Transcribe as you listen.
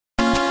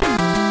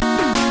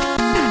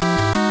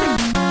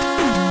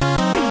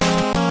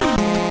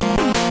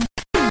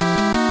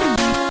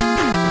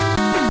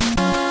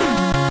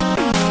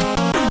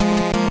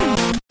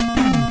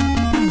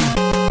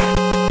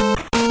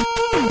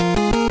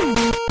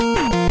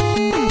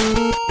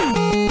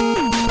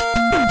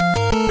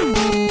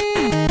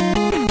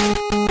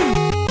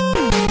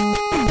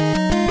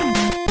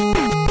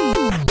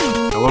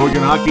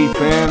hockey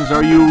fans,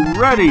 are you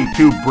ready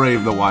to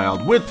brave the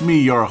wild? With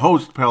me, your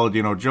host,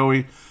 Paladino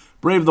Joey.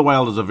 Brave the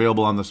Wild is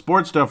available on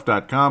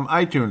thesportstuff.com,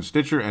 iTunes,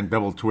 Stitcher, and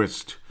Double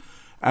Twist.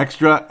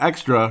 Extra,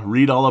 extra,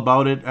 read all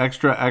about it.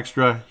 Extra,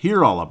 extra,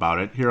 hear all about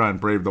it here on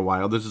Brave the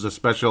Wild. This is a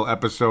special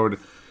episode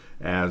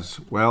as,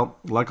 well,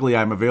 luckily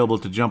I'm available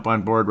to jump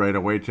on board right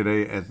away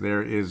today as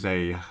there is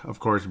of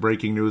course,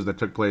 breaking news that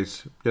took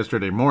place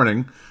yesterday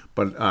morning.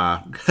 But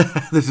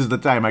this is the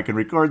time I can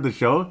record the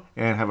show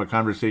and have a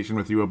conversation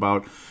with you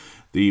about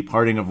the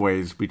parting of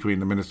ways between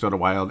the Minnesota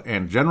Wild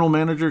and general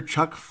manager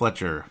Chuck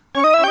Fletcher.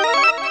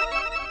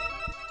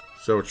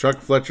 So Chuck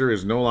Fletcher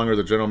is no longer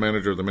the general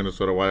manager of the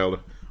Minnesota Wild.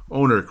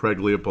 Owner Craig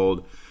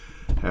Leopold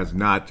has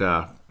not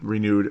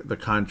renewed the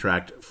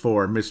contract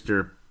for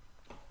Mr.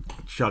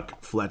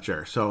 Chuck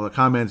Fletcher. So the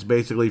comments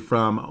basically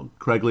from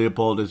Craig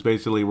Leopold is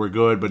basically, we're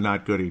good but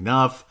not good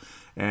enough.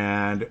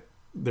 And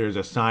there's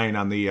a sign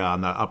on the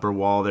upper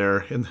wall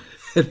there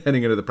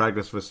heading into the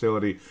practice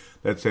facility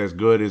that says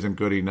good isn't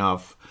good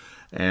enough.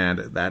 And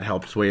that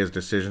helped sway his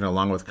decision,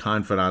 along with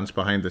confidants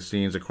behind the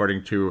scenes,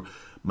 according to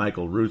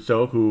Michael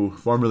Russo, who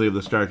formerly of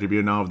the Star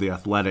Tribune, now of The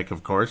Athletic,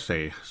 of course,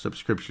 a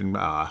subscription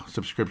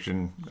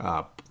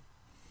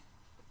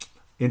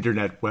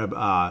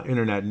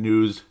internet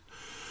news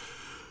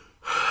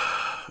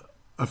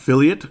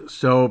affiliate.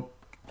 So,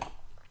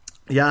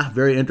 yeah,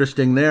 very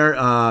interesting there.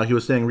 He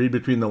was saying, read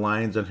between the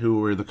lines on who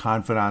were the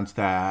confidants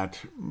that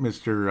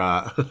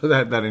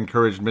that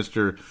encouraged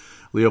Mr.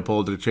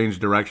 Leopold to change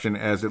direction,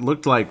 as it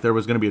looked like there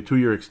was going to be a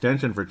 2-year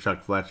extension for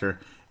Chuck Fletcher.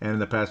 And in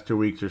the past 2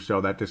 weeks or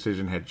so, that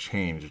decision had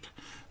changed.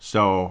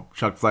 So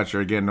Chuck Fletcher,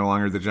 again, no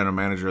longer the general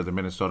manager of the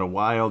Minnesota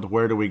Wild.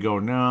 Where do we go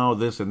now?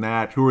 This and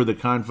that. Who are the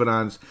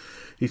confidants?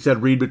 He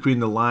said, read between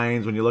the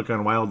lines. When you look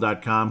on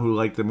wild.com, who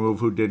liked the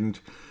move, who didn't.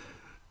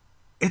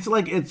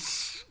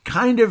 It's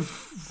kind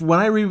of, when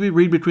I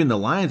read between the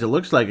lines, it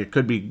looks like it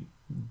could be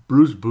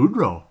Bruce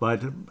Boudreau.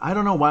 But I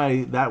don't know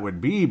why that would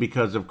be,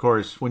 because, of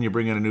course, when you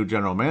bring in a new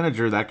general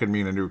manager, that could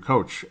mean a new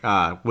coach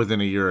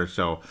within a year or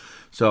so.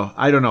 So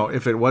I don't know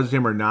if it was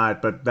him or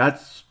not, but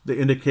that's the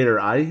indicator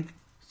I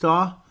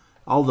saw.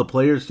 All the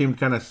players seemed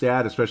kind of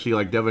sad, especially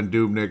like Devan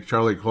Dubnyk,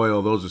 Charlie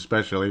Coyle, those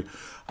especially.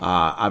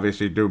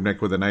 Obviously, Dubnyk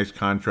with a nice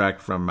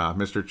contract from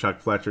Mr.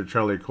 Chuck Fletcher.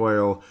 Charlie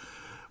Coyle,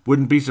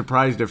 wouldn't be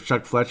surprised if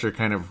Chuck Fletcher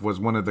kind of was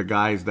one of the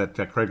guys that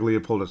Craig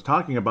Leopold is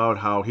talking about,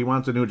 how he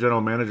wants a new general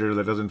manager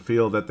that doesn't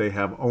feel that they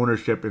have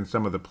ownership in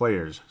some of the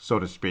players, so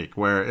to speak,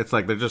 where it's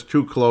like they're just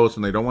too close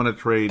and they don't want to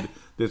trade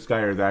this guy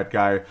or that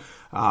guy.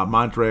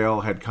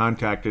 Montreal had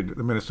contacted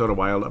the Minnesota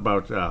Wild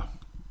about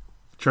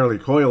Charlie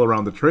Coyle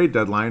around the trade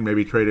deadline,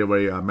 maybe trade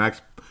away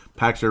Max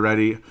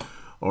Pacioretty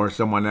or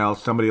someone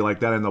else, somebody like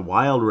that. And the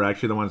Wild were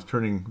actually the ones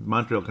turning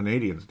Montreal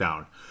Canadiens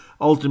down.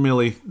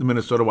 Ultimately, the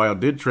Minnesota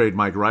Wild did trade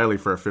Mike Riley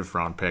for a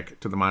 5th-round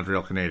pick to the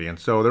Montreal Canadiens.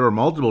 So there were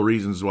multiple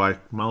reasons why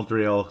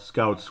Montreal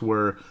scouts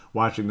were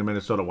watching the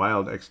Minnesota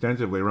Wild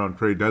extensively around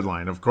trade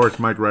deadline. Of course,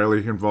 Mike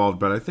Riley involved,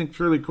 but I think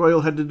Charlie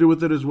Coyle had to do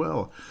with it as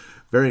well.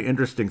 Very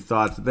interesting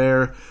thoughts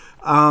there.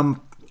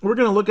 We're going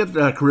to look at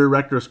the career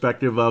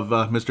retrospective of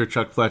Mr.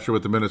 Chuck Fletcher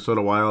with the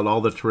Minnesota Wild,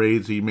 all the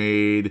trades he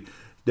made,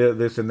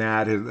 this and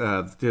that,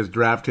 his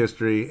draft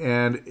history.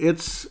 And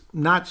it's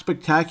not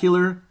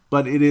spectacular,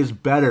 but it is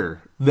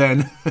better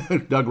than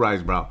Doug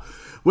Risebrough,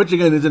 which,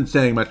 again, isn't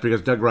saying much,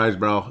 because Doug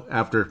Risebrough,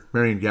 after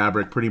Marian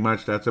Gaborik, pretty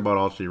much that's about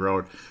all she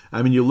wrote.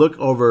 I mean, you look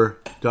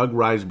over Doug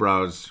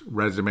Risebrough's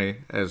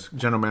resume as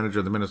general manager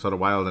of the Minnesota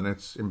Wild, and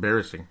it's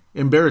embarrassing.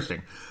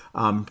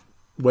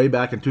 Way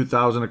back in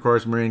 2000, of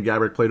course, Marian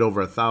Gaborik played over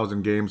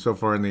 1,000 games so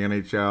far in the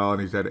NHL,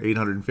 and he's had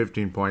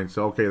 815 points.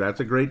 So, okay, that's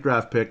a great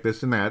draft pick,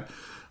 this and that.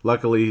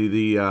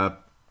 Luckily, I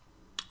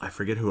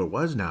forget who it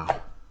was now.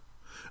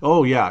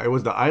 Oh, yeah, it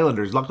was the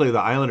Islanders. Luckily, the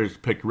Islanders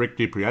picked Rick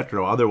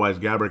DiPietro. Otherwise,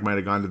 Gaborik might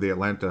have gone to the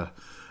Atlanta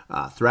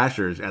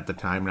Thrashers at the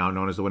time, now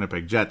known as the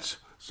Winnipeg Jets.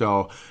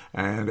 So,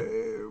 and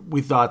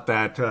we thought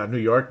that New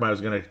York was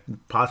going to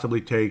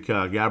possibly take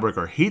Gaborik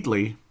or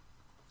Heatley.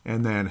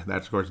 And then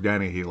that's, of course,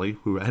 Danny Heatley,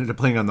 who ended up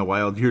playing on the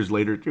Wild years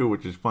later, too,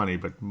 which is funny,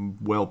 but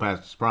well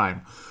past his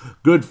prime.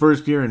 Good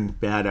first year and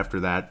bad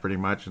after that, pretty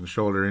much, and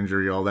shoulder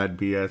injury, all that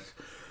BS.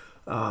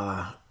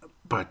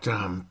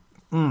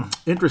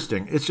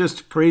 Interesting. It's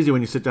just crazy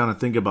when you sit down and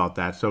think about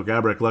that. So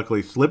Gaborik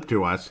luckily slipped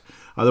to us.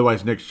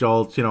 Otherwise, Nick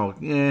Schultz, so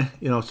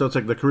it's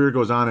like the career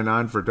goes on and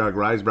on for Doug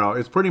Risebrough.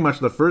 It's pretty much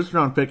the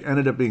first-round pick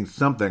ended up being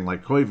something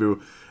like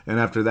Koivu, and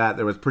after that,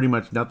 there was pretty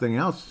much nothing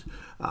else.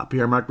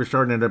 Pierre-Marc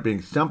Richard ended up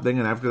being something,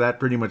 and after that,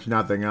 pretty much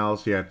nothing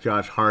else. You had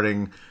Josh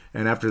Harding,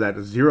 and after that,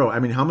 0. I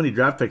mean, how many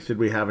draft picks did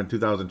we have in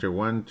 2002?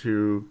 1,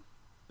 2,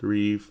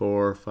 3,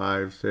 4,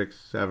 5, 6,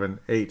 7,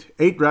 8.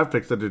 8 draft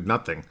picks that did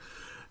nothing.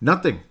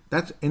 Nothing.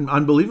 That's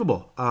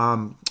unbelievable.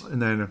 And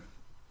then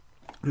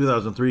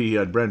 2003, he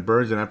had Brent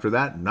Burns, and after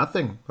that,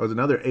 nothing. There was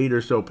another 8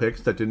 or so picks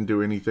that didn't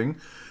do anything.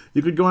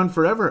 You could go on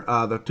forever.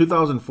 The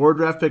 2004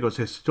 draft pick was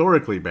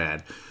historically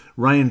bad.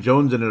 Ryan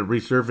Jones ended up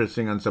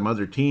resurfacing on some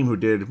other team who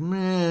did,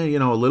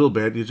 a little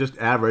bit. He's just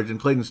average. And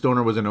Clayton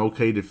Stoner was an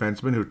okay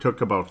defenseman who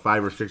took about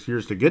 5 or 6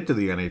 years to get to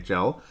the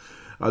NHL.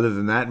 Other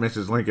than that,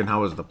 Mrs. Lincoln,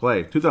 how was the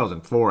play?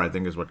 2004, I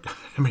think, is what.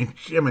 I mean,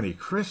 Jiminy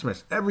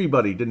Christmas.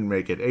 Everybody didn't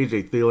make it.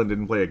 A.J. Thielen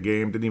didn't play a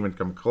game, didn't even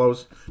come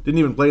close, didn't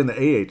even play in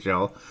the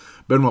AHL.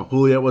 Benoit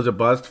Pouliot was a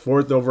bust,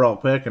 4th overall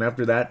pick, and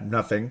after that,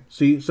 nothing.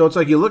 See, so it's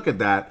like you look at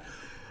that,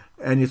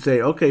 and you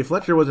say, okay,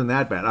 Fletcher wasn't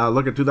that bad.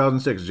 Look at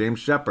 2006, James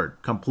Shepard,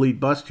 complete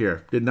bust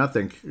here, did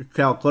nothing.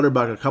 Cal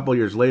Clutterbuck, a couple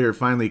years later,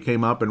 finally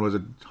came up and was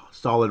a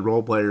solid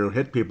role player who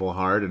hit people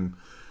hard and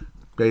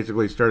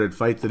basically started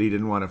fights that he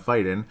didn't want to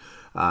fight in.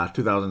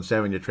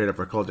 2007, you trade up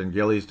for Colton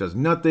Gillies, does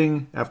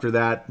nothing. After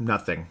that,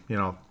 nothing. You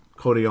know,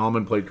 Cody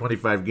Allman played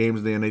 25 games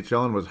in the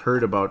NHL and was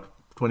hurt about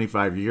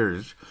 25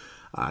 years.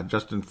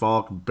 Justin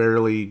Falk,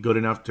 barely good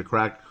enough to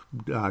crack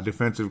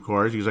defensive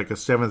cores. He's like a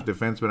 7th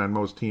defenseman on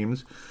most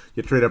teams.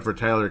 You trade up for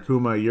Tyler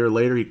Kuma. A year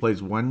later, he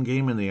plays 1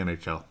 game in the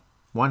NHL.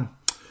 1.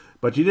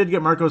 But you did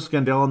get Marco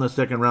Scandella in the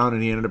 2nd round,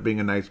 and he ended up being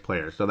a nice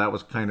player. So that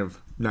was kind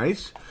of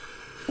nice.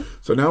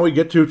 So now we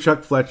get to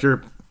Chuck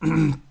Fletcher.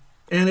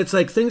 And it's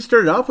like things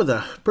started off with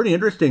a pretty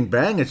interesting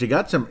bang as you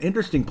got some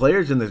interesting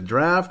players in this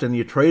draft and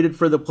you traded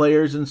for the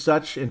players and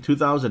such in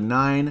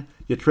 2009.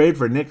 You trade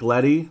for Nick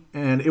Leddy,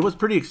 and it was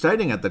pretty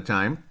exciting at the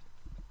time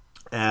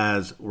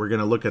as we're going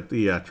to look at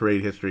the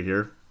trade history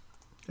here.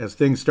 As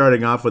things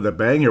starting off with a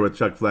bang here with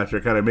Chuck Fletcher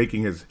kind of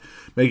making his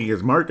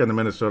mark on the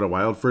Minnesota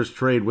Wild. First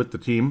trade with the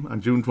team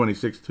on June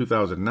 26,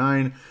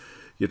 2009.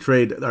 You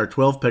trade our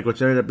 12th pick,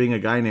 which ended up being a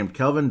guy named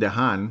Kelvin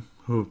DeHaan,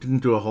 who didn't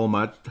do a whole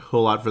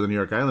lot for the New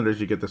York Islanders.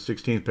 You get the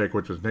 16th pick,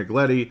 which was Nick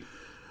Leddy.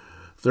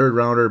 3rd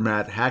rounder,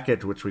 Matt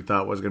Hackett, which we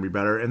thought was going to be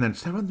better. And then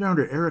 7th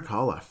rounder, Erik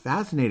Haula.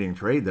 Fascinating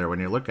trade there when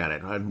you look at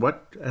it. And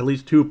at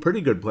least 2 pretty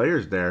good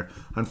players there.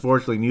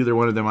 Unfortunately, neither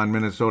one of them on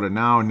Minnesota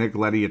now. Nick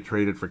Leddy had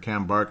traded for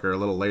Cam Barker a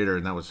little later,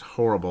 and that was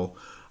horrible.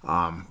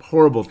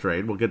 Horrible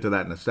trade. We'll get to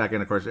that in a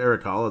second. Of course,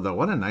 Erik Haula, though,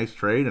 what a nice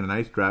trade and a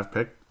nice draft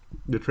pick.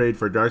 The trade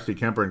for Darcy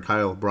Kemper and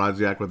Kyle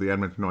Brodziak with the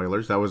Edmonton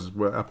Oilers. That was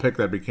a pick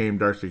that became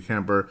Darcy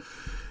Kemper.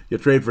 You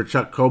trade for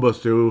Chuck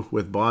Kobastu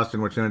with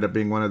Boston, which ended up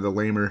being one of the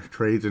lamer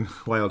trades in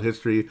Wild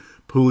history.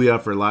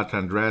 Pouliot for La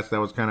Tendresse. That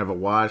was kind of a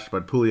wash,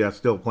 but Pouliot's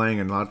still playing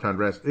and La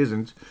Tendresse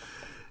isn't.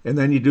 And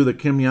then you do the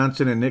Kim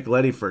Janssen and Nick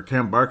Leddy for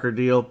Cam Barker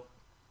deal.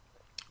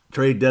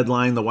 Trade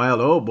deadline, the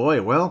Wild, oh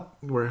boy, well,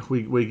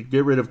 we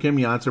get rid of Kim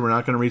Janssen. We're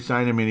not going to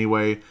re-sign him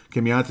anyway.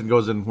 Kim Janssen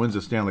goes and wins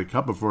the Stanley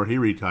Cup before he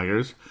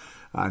retires.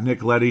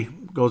 Nick Leddy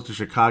goes to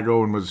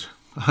Chicago and was,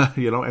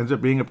 ends up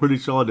being a pretty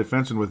solid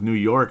defenseman with New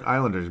York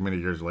Islanders many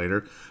years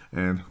later.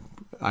 And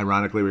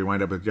ironically, we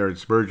wind up with Jared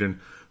Spurgeon,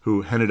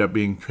 who ended up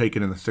being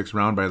taken in the 6th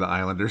round by the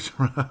Islanders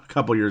a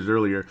couple years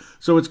earlier.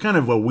 So it's kind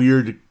of a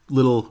weird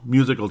little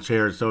musical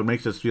chair, so it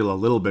makes us feel a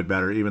little bit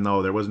better, even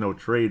though there was no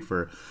trade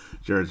for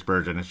Jared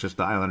Spurgeon. It's just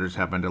the Islanders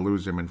happened to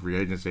lose him in free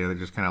agency. They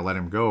just kind of let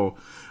him go.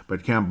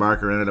 But Cam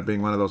Barker ended up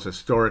being one of those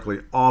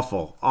historically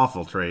awful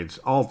trades,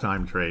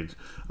 all-time trades.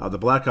 The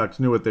Blackhawks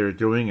knew what they were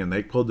doing, and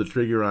they pulled the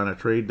trigger on a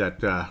trade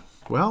that,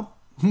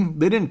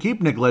 they didn't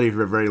keep Nick Leddy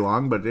for very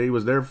long, but he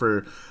was there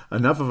for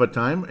enough of a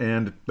time,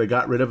 and they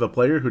got rid of a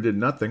player who did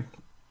nothing.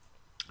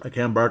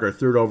 Cam Barker,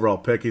 3rd overall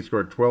pick. He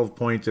scored 12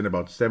 points in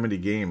about 70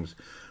 games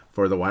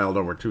for the Wild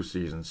over 2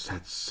 seasons.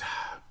 That's,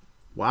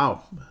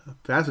 wow,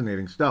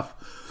 fascinating stuff.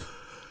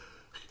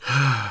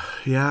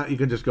 Yeah, you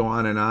can just go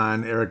on and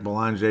on. Eric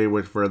Belanger,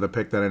 which for the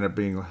pick that ended up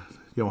being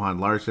Johan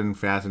Larsson,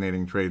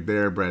 fascinating trade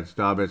there. Brad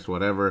Staubitz,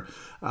 whatever.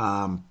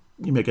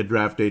 You make a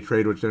draft day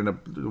trade, which ended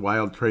up the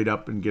Wild trade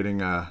up and getting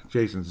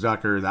Jason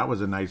Zucker. That was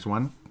a nice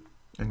one.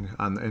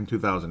 In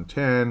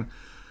 2010,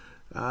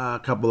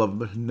 a couple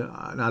of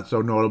not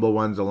so notable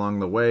ones along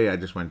the way. I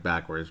just went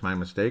backwards. My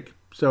mistake.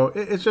 So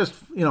it's just,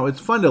 it's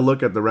fun to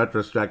look at the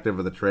retrospective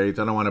of the trades.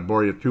 I don't want to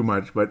bore you too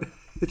much, but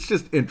it's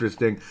just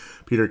interesting.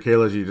 Peter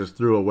Kalas, you just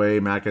threw away.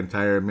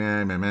 McIntyre,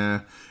 meh.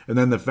 And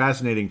then the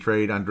fascinating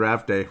trade on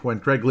draft day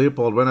when Craig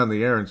Leopold went on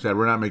the air and said,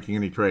 we're not making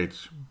any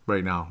trades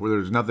right now, where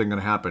there's nothing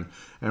going to happen.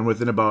 And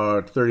within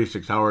about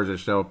 36 hours or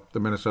so, the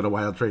Minnesota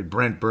Wild trade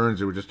Brent Burns,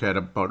 who just had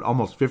about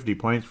almost 50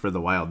 points for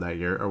the Wild that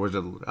year, or was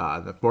it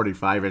the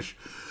 45-ish?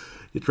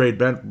 You trade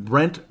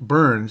Brent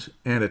Burns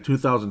and a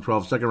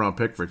 2012 second-round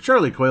pick for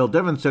Charlie Coyle,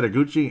 Devin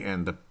Setaguchi,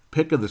 and the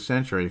pick of the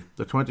century,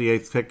 the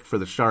 28th pick for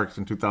the Sharks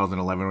in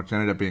 2011, which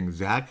ended up being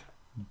Zach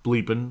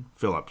Bleepin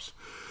Phillips.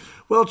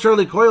 Well,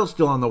 Charlie Coyle's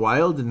still on the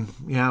Wild, and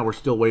we're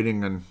still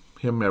waiting on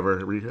him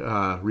ever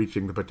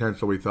reaching the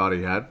potential we thought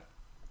he had.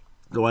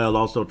 The Wild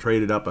also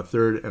traded up a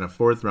 3rd and a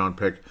 4th round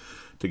pick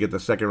to get the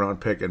 2nd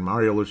round pick in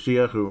Mario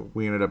Lucia, who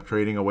we ended up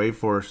trading away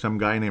for some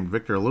guy named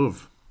Victor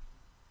Louvre.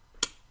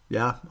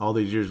 Yeah, all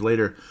these years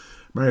later,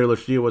 Mario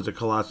Lucia was a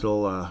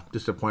colossal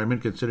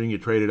disappointment considering you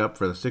traded up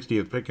for the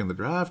 60th pick in the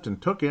draft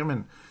and took him,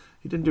 and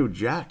he didn't do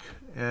jack.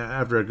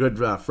 After a good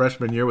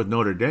freshman year with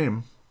Notre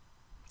Dame,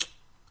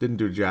 didn't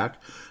do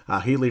jack.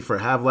 Heatley for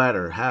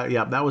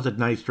Havlat, that was a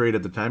nice trade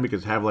at the time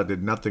because Havlat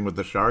did nothing with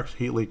the Sharks.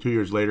 Heatley 2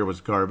 years later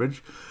was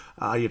garbage.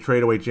 You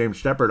trade away James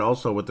Shepard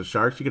also with the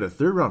Sharks. You get a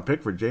 3rd round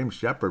pick for James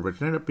Shepard,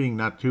 which ended up being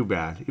not too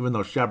bad, even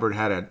though Shepard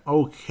had an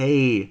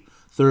okay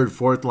 3rd,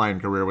 4th line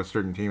career with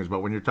certain teams.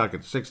 But when you're talking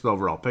 6th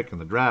overall pick in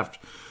the draft,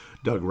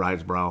 Doug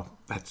Risebrough,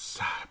 that's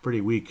pretty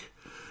weak.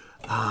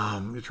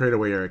 You trade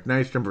away Eric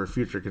Nystrom for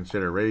future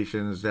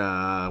considerations.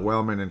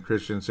 Wellman and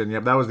Christensen.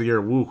 Yep, that was the year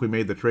we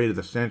made the trade of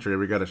the century.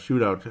 We got a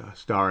shootout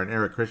star in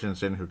Eric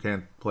Christensen who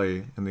can't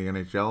play in the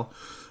NHL.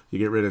 You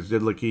get rid of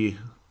Zidlicky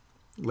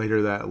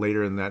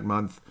later in that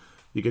month.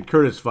 You get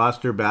Curtis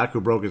Foster back,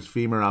 who broke his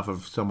femur off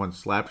of someone's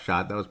slap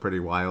shot. That was pretty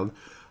wild.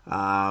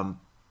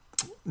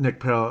 Nick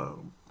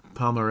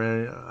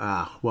Palmieri.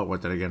 What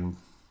was it again?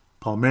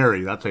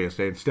 Palmieri, that's how you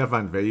say it.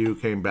 Stefan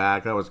Veilleux came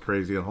back. That was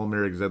crazy. The whole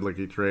Merrick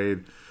Zedlicki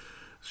trade.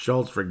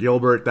 Schultz for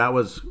Gilbert. That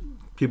was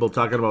people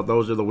talking about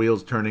those are the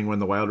wheels turning when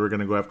the Wild were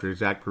going to go after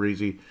Zach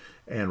Parise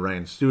and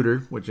Ryan Suter,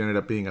 which ended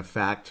up being a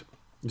fact.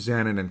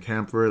 Zanin and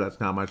Kampfer, that's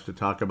not much to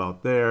talk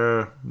about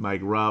there.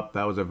 Mike Rupp,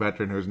 that was a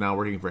veteran who's now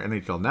working for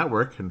NHL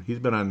Network, and he's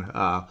been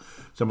on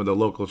some of the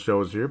local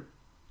shows here.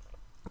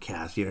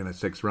 Cassian, a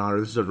 6th rounder.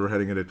 This is as we're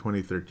heading into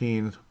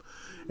 2013.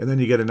 And then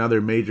you get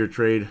another major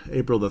trade,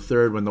 April the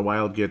 3rd, when the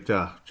Wild get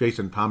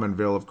Jason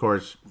Pominville. Of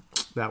course,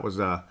 that was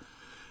a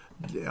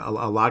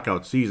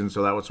lockout season,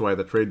 so that was why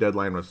the trade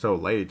deadline was so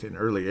late in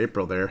early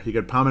April there. You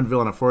get Pominville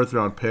on a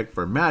 4th-round pick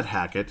for Matt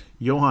Hackett,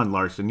 Johan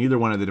Larsson. Neither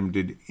one of them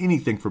did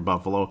anything for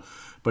Buffalo,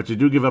 but you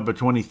do give up a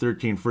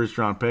 2013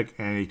 first-round pick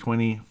and a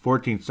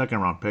 2014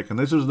 second-round pick. And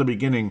this was the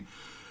beginning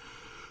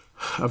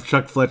of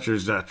Chuck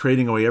Fletcher's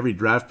trading away every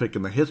draft pick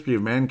in the history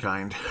of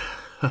mankind.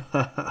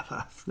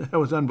 That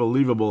was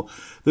unbelievable.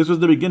 This was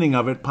the beginning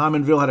of it.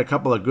 Pominville had a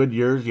couple of good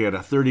years. He had a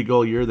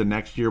 30-goal year the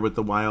next year with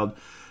the Wild.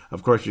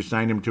 Of course, you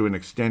signed him to an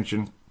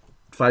extension,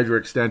 5-year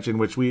extension,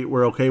 which we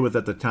were okay with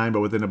at the time,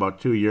 but within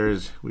about 2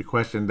 years, we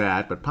questioned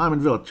that. But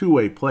Pominville, a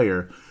two-way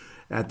player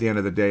at the end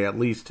of the day. At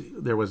least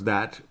there was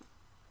that.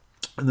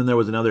 And then there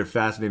was another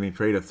fascinating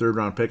trade, a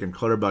 3rd-round pick in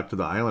Clutterbuck to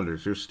the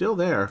Islanders, who's still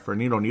there for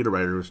Nino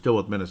Niederreiter, who's still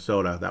with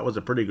Minnesota. That was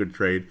a pretty good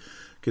trade,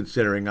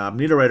 considering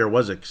Niederreiter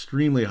was an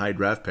extremely high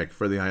draft pick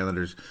for the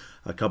Islanders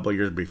a couple of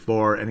years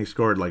before, and he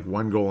scored like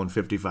 1 goal in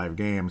 55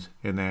 games.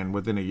 And then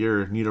within a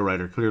year,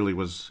 Niederreiter clearly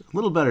was a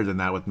little better than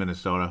that with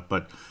Minnesota,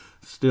 but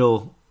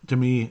still, to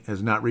me,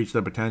 has not reached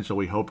the potential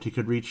we hoped he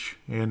could reach.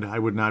 And I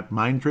would not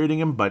mind trading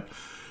him, but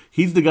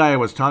he's the guy I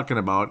was talking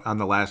about on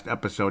the last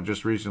episode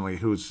just recently,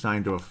 who's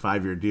signed to a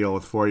 5-year deal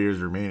with 4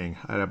 years remaining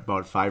at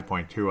about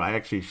 5.2.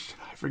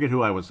 I forget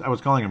who I was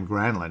calling him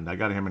Granlund. I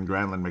got him and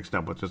Granlund mixed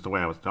up with just the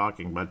way I was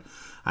talking, but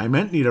I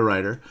meant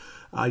Niederreiter.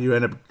 You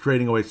end up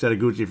trading away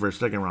Setaguchi for a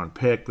 2nd-round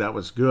pick. That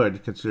was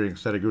good, considering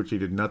Setaguchi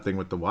did nothing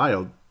with the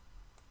Wild.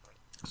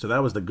 So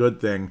that was the good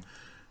thing,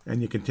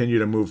 and you continue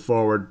to move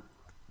forward.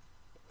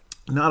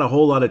 Not a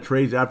whole lot of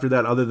trades after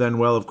that, other than,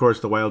 well, of course,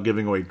 the Wild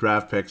giving away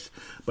draft picks,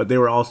 but they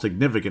were all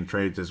significant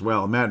trades as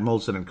well. Matt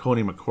Moulson and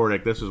Coney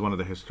McCormick, this is one of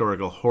the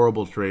historical,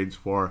 horrible trades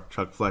for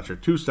Chuck Fletcher.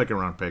 2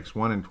 second-round picks,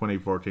 one in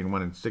 2014,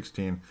 one in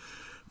 16,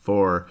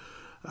 for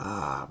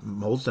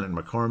Moulson and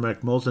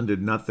McCormick. Moulson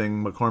did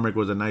nothing. McCormick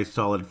was a nice,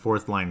 solid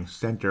 4th-line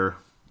center,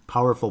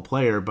 powerful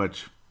player,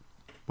 but,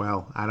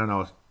 well, I don't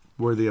know,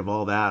 worthy of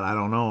all that, I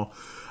don't know.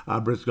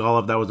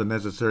 Brizgalov, that was a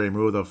necessary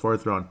move, the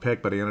 4th-round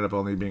pick, but he ended up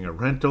only being a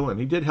rental, and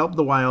he did help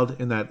the Wild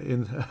in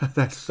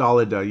that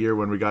solid year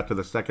when we got to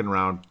the 2nd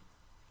round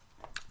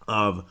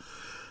of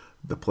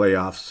the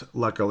playoffs.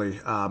 Luckily,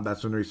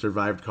 that's when we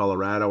survived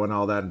Colorado and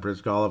all that, and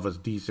Brizgalov was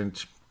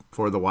decent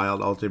for the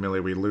Wild.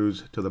 Ultimately, we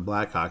lose to the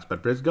Blackhawks,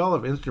 but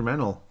Brizgalov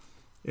instrumental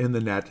in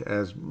the net,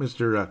 as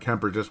Mr.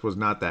 Kemper just was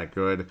not that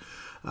good.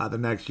 The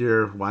next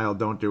year, Wild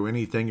don't do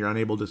anything. You're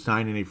unable to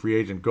sign any free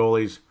agent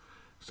goalies.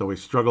 So we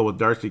struggle with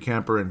Darcy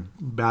Kemper and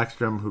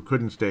Backstrom, who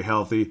couldn't stay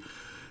healthy.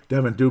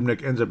 Devin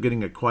Dubnyk ends up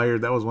getting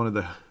acquired. That was one of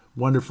the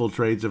wonderful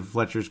trades of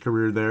Fletcher's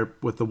career there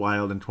with the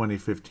Wild in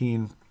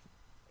 2015.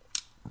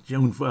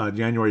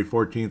 January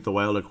 14th, the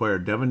Wild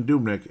acquired Devin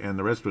Dubnyk, and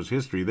the rest was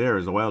history there,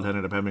 as the Wild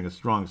ended up having a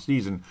strong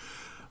season.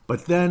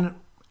 But then,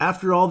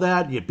 after all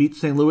that, you beat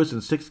St. Louis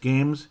in 6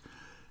 games,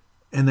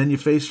 and then you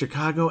face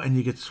Chicago, and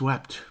you get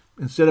swept.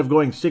 Instead of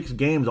going 6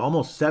 games,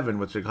 almost 7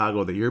 with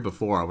Chicago the year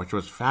before, which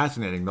was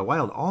fascinating. The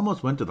Wild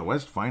almost went to the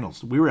West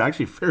Finals. We were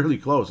actually fairly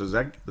close. As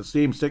the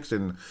same 6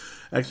 in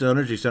Xcel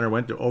Energy Center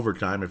went to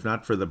overtime, if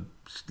not for the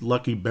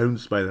lucky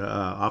bounce by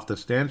off the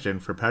stanchion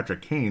for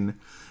Patrick Kane.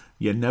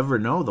 You never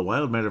know. The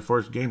Wild might have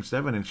forced Game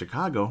 7 in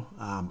Chicago.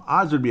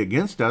 Odds would be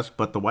against us,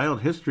 but the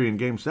Wild history in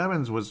Game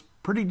 7s was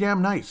pretty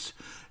damn nice.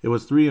 It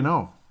was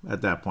 3-0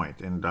 at that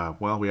point. And,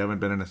 well, we haven't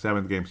been in a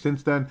 7th game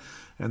since then,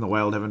 and the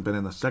Wild haven't been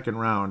in the 2nd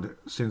round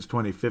since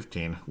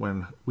 2015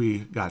 when we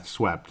got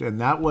swept. And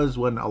that was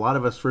when a lot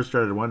of us first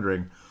started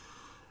wondering,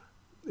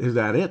 is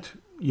that it?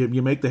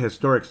 You make the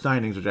historic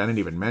signings, which I didn't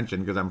even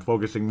mention because I'm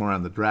focusing more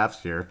on the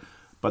drafts here,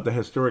 but the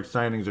historic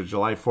signings of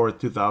July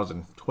 4th,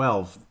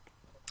 2012,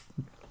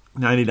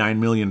 $99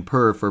 million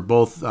per for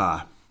both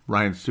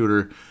Ryan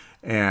Suter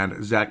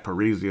and Zach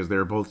Parise, as they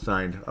were both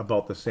signed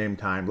about the same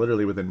time,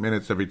 literally within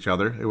minutes of each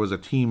other. It was a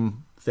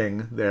team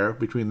thing there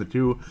between the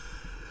two.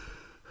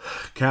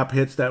 Cap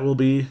hits that will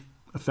be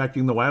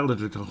affecting the Wild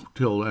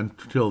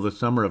until the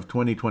summer of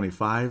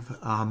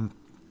 2025.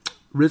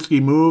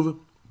 Risky move,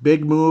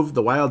 big move.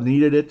 The Wild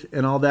needed it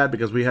and all that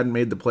because we hadn't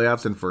made the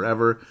playoffs in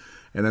forever.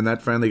 And then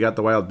that finally got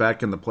the Wild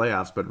back in the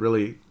playoffs. But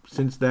really,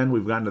 since then,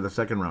 we've gotten to the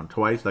second round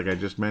twice. Like I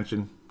just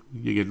mentioned,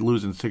 you get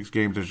losing 6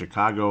 games to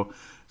Chicago,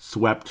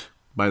 swept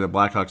by the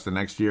Blackhawks the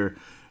next year.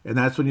 And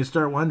that's when you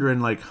start wondering,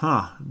 like,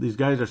 these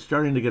guys are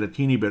starting to get a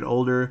teeny bit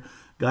older.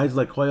 Guys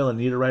like Coyle and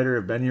Niederreiter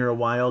have been here a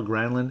while,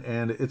 Granlund,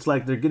 and it's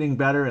like they're getting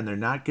better and they're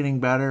not getting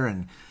better.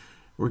 And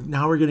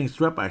we're getting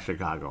swept by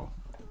Chicago.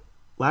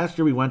 Last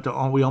year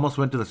we almost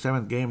went to the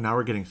 7th game. Now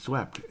we're getting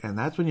swept. And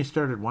that's when you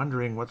started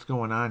wondering what's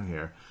going on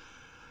here.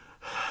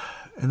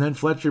 And then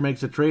Fletcher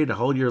makes a trade a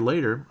whole year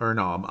later, or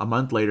no, a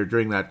month later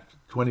during that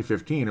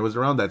 2015. It was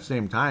around that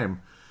same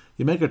time.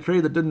 You make a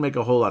trade that didn't make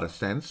a whole lot of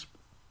sense.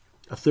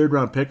 A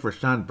 3rd-round pick for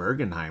Sean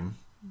Bergenheim,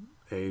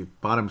 a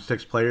bottom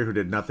 6 player who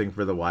did nothing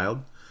for the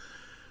Wild.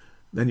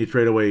 Then you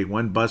trade away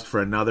one bust for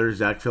another,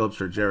 Zach Phillips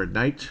for Jared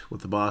Knight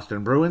with the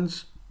Boston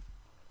Bruins.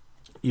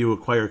 You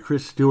acquire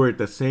Chris Stewart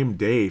the same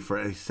day for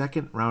a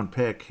 2nd-round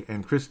pick,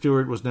 and Chris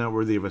Stewart was not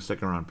worthy of a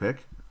 2nd-round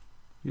pick.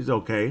 He's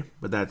okay,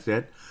 but that's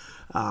it.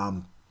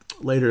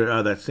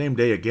 Later that same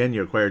day, again,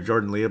 you acquire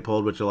Jordan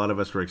Leopold, which a lot of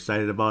us were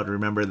excited about.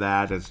 Remember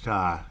that as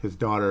his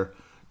daughter,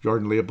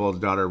 Jordan Leopold's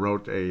daughter,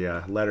 wrote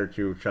a letter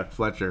to Chuck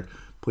Fletcher,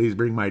 please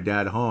bring my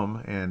dad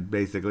home, and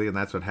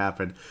that's what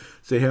happened.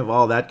 So you have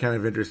all that kind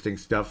of interesting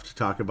stuff to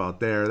talk about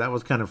there. That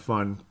was kind of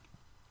fun.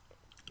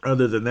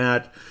 Other than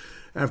that,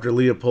 after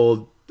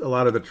Leopold, a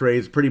lot of the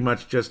trades pretty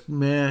much just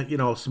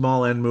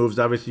small end moves.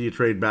 Obviously, you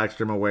trade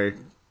Backstrom away.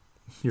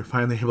 You're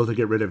finally able to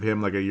get rid of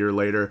him like a year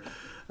later,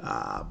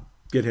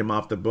 get him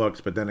off the books.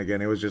 But then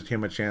again, it was just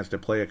him a chance to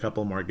play a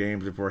couple more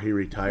games before he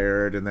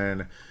retired, and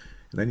then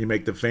you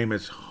make the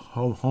famous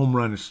home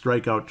run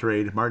strikeout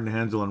trade. Martin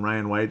Hanzal and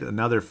Ryan White,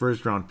 another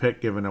 1st-round pick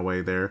given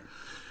away there.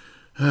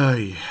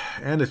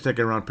 And a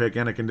 2nd-round pick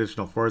and a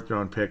conditional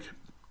 4th-round pick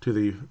to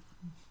the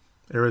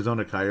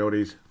Arizona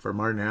Coyotes for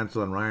Martin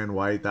Hanzal and Ryan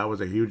White. That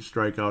was a huge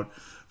strikeout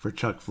for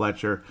Chuck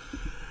Fletcher.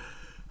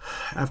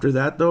 After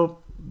that, though,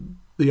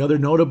 the other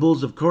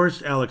notables, of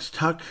course, Alex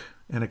Tuch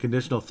and a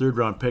conditional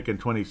 3rd-round pick in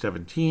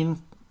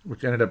 2017.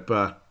 Which ended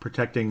up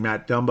protecting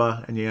Matt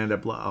Dumba, and you end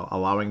up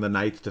allowing the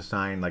Knights to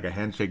sign like a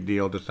handshake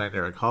deal to sign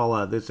Erik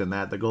Haula, this and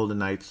that, the Golden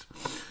Knights.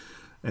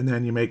 And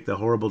then you make the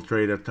horrible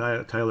trade of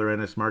Tyler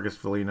Ennis, Marcus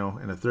Foligno,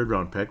 and a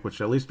 3rd-round pick,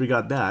 which at least we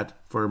got that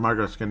for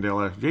Marco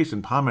Scandella.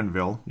 Jason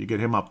Pominville, you get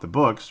him off the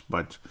books,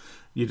 but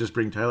you just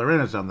bring Tyler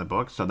Ennis on the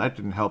books, so that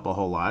didn't help a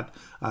whole lot.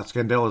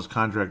 Scandella's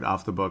contract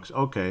off the books,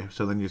 okay,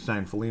 so then you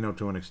sign Foligno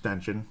to an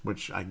extension,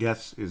 which I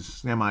guess is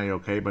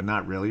semi-okay, but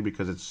not really,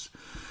 because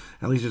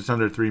at least it's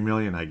under $3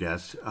 million, I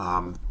guess.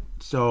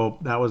 So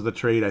that was the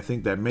trade, I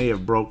think, that may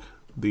have broke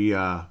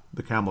the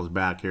camel's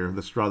back here,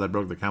 the straw that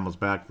broke the camel's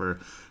back for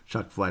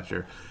Chuck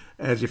Fletcher.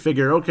 As you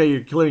figure, okay,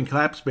 you're clearing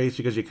cap space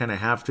because you kind of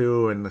have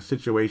to, and the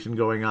situation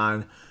going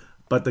on,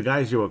 but the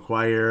guys you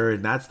acquire,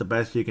 and that's the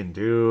best you can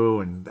do,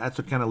 and that's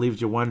what kind of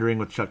leaves you wondering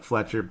with Chuck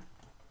Fletcher.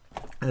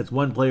 And it's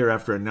one player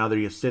after another.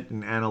 You sit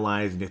and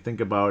analyze, and you think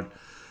about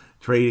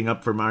trading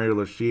up for Mario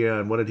Lucia,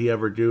 and what did he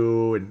ever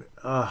do, and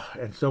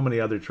so many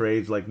other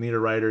trades like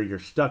Niederreiter. You're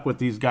stuck with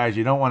these guys.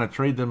 You don't want to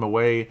trade them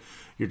away.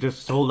 You're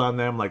just sold on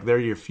them like they're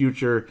your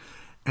future,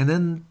 and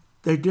then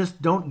they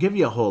just don't give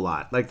you a whole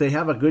lot. Like they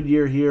have a good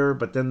year here,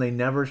 but then they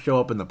never show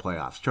up in the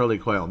playoffs. Charlie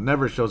Coyle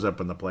never shows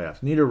up in the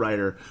playoffs.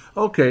 Niederreiter,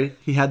 okay,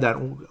 he had that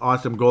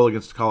awesome goal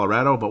against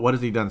Colorado, but what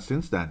has he done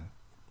since then?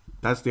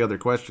 That's the other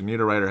question.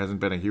 Niederreiter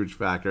hasn't been a huge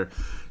factor.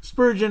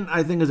 Spurgeon,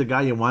 I think, is a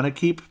guy you want to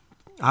keep,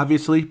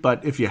 obviously,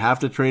 but if you have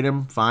to trade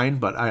him, fine,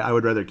 but I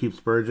would rather keep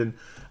Spurgeon.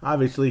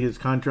 Obviously, his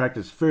contract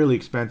is fairly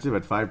expensive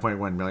at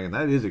 $5.1 million.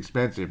 That is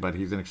expensive, but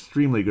he's an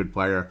extremely good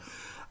player.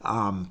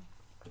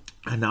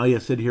 And now you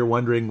sit here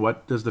wondering,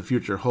 what does the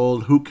future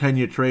hold? Who can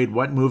you trade?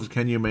 What moves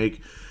can you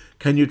make?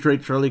 Can you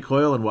trade Charlie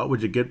Coyle, and what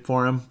would you get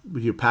for him?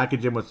 Would you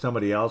package him with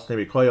somebody else,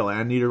 maybe Coyle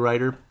and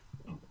Niederreiter?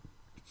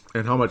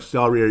 And how much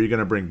salary are you going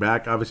to bring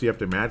back? Obviously, you have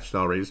to match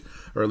salaries,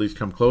 or at least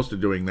come close to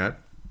doing that,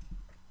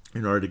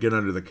 in order to get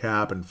under the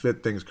cap and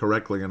fit things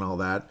correctly and all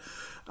that.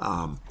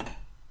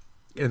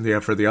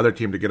 And for the other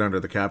team to get under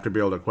the cap to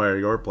be able to acquire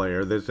your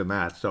player, this and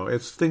that. So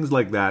it's things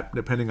like that,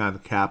 depending on the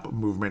cap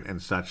movement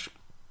and such.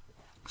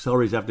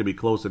 Salaries have to be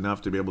close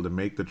enough to be able to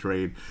make the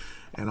trade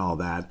and all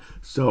that.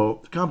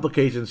 So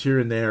complications here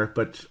and there,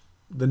 but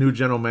the new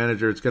general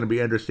manager, it's going to be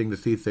interesting to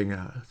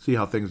see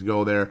how things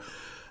go there.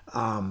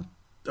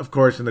 Of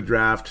course, in the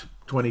draft,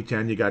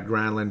 2010, you got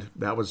Granlund.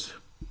 That was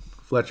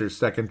Fletcher's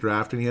 2nd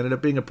draft, and he ended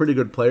up being a pretty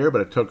good player,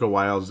 but it took a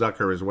while.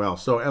 Zucker as well.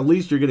 So at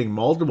least you're getting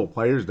multiple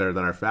players there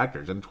that are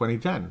factors in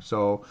 2010.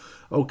 So,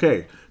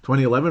 okay.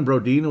 2011,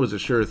 Brodin was a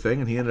sure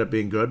thing, and he ended up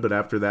being good, but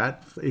after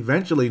that,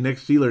 eventually Nick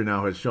Seeler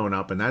now has shown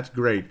up, and that's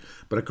great.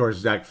 But of course,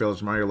 Zach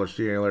Phillips, Mario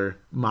Lucia,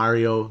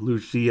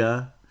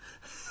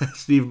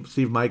 Steve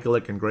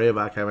Michalik, and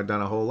Graovac haven't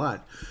done a whole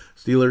lot.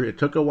 Seeler, it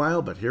took a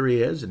while, but here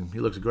he is, and he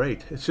looks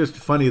great. It's just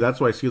funny.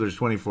 That's why Seeler's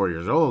 24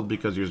 years old,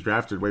 because he was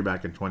drafted way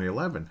back in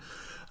 2011.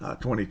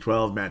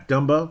 2012, Matt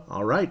Dumba.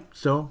 All right,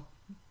 so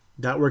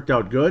that worked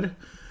out good.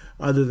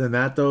 Other than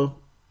that, though,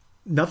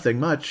 nothing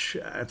much.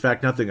 In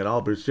fact, nothing at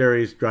all. Bruce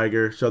Series,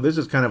 Dreiger. So this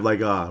is kind of like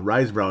a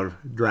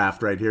Risebrough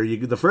draft right here.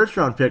 The first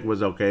round pick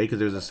was okay because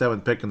there was a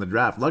 7th pick in the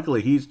draft.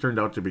 Luckily, he's turned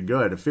out to be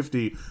good. A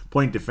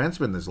 50-point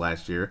defenseman this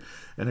last year.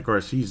 And, of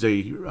course, he's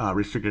a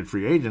restricted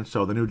free agent,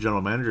 so the new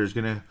general manager is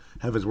going to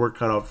have his work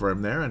cut out for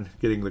him there and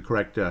getting the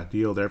correct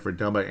deal there for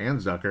Dumba and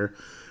Zucker,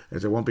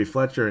 as it won't be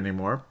Fletcher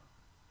anymore.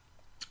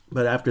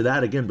 But after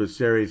that, again,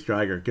 Buceris,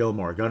 Dreiger,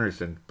 Gilmore,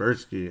 Gunnarsson,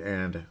 Bursky,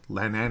 and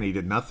Nanny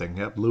did nothing.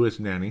 Yep, Louis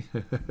Nanny,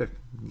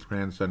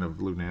 grandson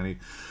of Lou Nanny.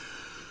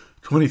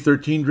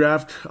 2013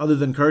 draft, other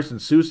than Carson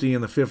Soucy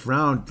in the 5th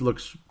round,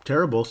 looks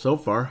terrible so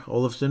far.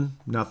 Olofsson,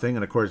 nothing.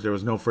 And, of course, there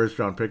was no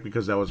first-round pick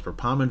because that was for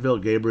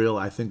Pominville. Gabriel,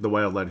 I think the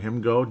Wild let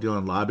him go.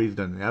 Dylan Lobby's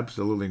done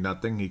absolutely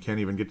nothing. He can't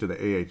even get to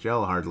the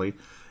AHL hardly.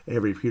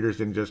 Avery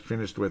Peterson just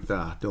finished with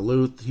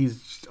Duluth.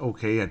 He's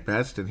okay at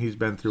best, and he's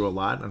been through a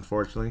lot,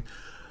 unfortunately,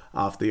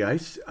 off the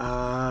ice.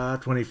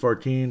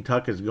 2014,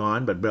 Tuck is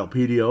gone, but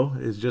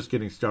Belpedio is just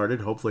getting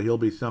started. Hopefully he'll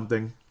be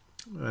something.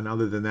 And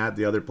other than that,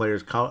 the other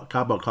players, Kaapo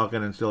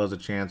Kaukonen still has a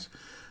chance.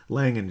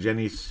 Lang and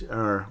Jennings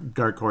are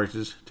dark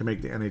horses to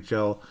make the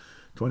NHL.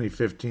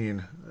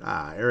 2015,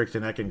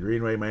 Eriksson, Ek, and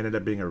Greenway might end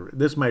up being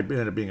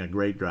a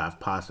great draft,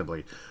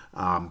 possibly.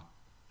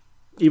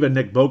 Even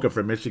Nick Boca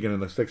from Michigan in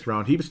the 6th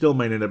round, he still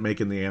might end up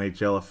making the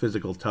NHL, a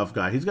physical, tough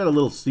guy. He's got a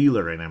little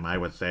sealer in him, I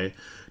would say.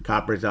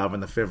 Kaprizov in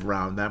the 5th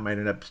round, that might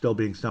end up still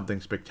being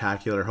something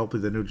spectacular.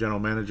 Hopefully the new general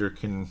manager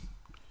can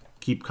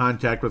keep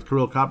contact with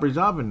Kirill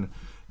Kaprizov and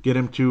get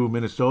him to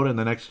Minnesota in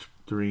the next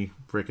 3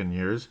 freaking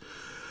years.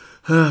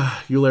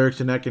 Yul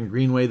Eriksson, Ek, and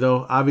Greenway,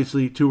 though,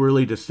 obviously too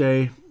early to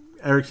say.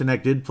 Eriksson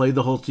Ek did play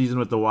the whole season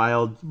with the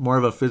Wild, more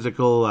of a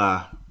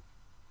physical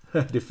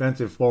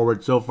defensive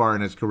forward so far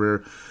in his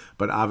career.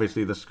 But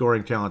obviously the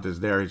scoring talent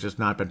is there. He's just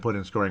not been put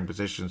in scoring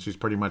positions. He's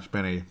pretty much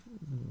been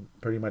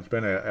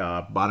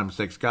a bottom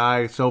 6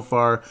 guy so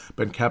far.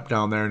 Been kept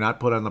down there, not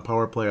put on the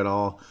power play at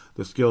all.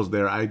 The skills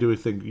there. I do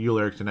think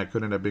Yul Eriksson that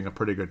could end up being a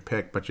pretty good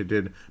pick, but you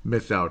did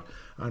miss out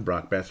on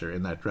Brock Besser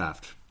in that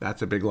draft.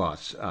 That's a big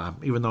loss.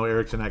 Even though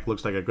Eriksson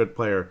looks like a good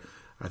player,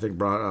 I think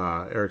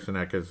Brock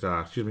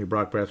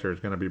Besser is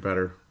going to be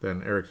better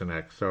than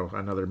Eriksson. So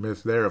another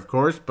miss there, of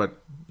course,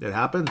 but it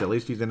happens. At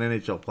least he's an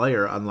NHL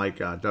player, unlike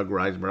Doug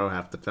Risebrough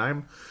half the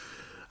time.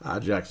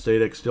 Jack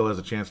Sadek still has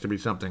a chance to be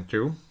something,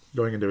 too.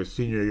 Going into his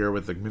senior year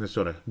with the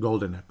Minnesota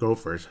Golden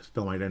Gophers,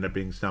 still might end up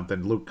being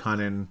something. Luke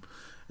Cunnin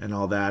and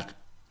all that.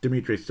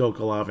 Dmitry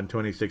Sokolov in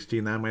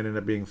 2016, that might end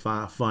up being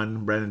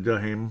fun. Brandon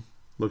Duhaime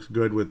looks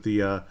good with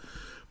the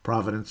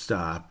Providence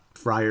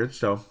Friars,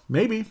 so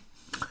maybe.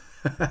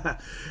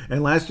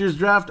 And last year's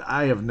draft,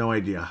 I have no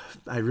idea.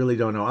 I really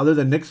don't know. Other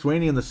than Nick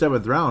Swaney in the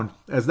 7th round,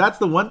 as that's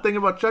the one thing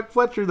about Chuck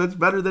Fletcher that's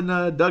better than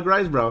Doug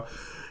Risebrough.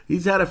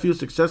 He's had a few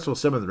successful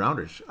 7th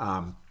rounders.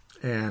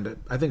 And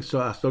I think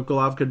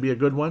Sokolov could be a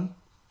good one.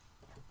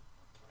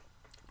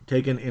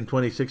 Taken in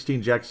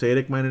 2016, Jack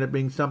Sadek might end up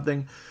being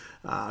something.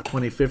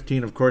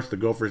 2015, of course, the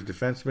Gophers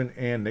defenseman,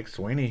 and Nick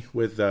Swaney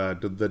with the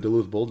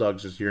Duluth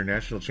Bulldogs this year,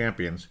 national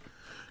champions.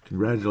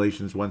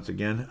 Congratulations once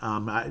again.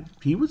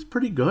 He was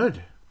pretty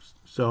good.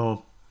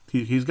 So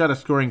he's got a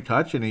scoring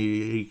touch, and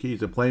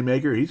he's a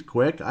playmaker. He's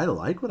quick. I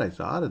like what I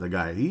saw out of the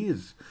guy.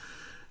 He's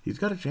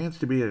got a chance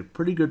to be a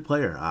pretty good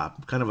player.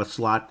 Kind of a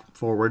slot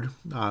forward.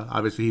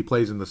 Obviously, he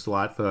plays in the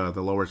slot, the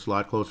lower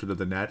slot, closer to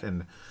the net,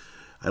 and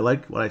I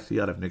like what I see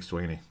out of Nick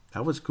Swaney.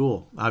 That was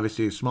cool.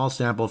 Obviously, a small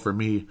sample for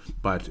me,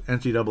 but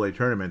NCAA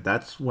tournament,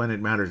 that's when it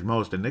matters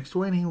most. And Nick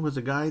Swaney was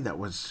a guy that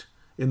was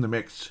in the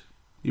mix,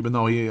 even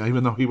though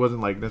he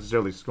wasn't like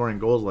necessarily scoring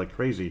goals like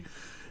crazy.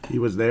 He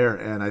was there,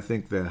 and I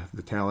think the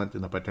talent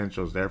and the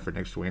potential is there for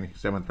Nick Swaney,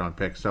 7th round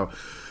pick. So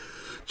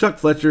Chuck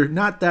Fletcher,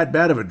 not that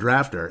bad of a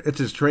drafter. It's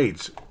his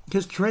trades.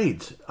 His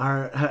trades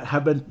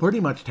have been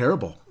pretty much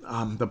terrible.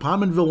 The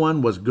Pominville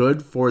one was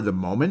good for the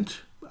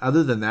moment.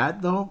 Other than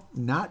that, though,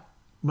 not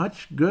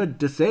much good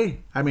to say.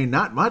 I mean,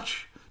 not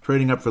much.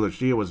 Trading up for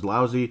Lucia was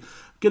lousy.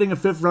 Getting a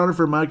 5th rounder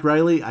for Mike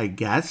Riley, I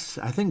guess.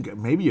 I think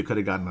maybe you could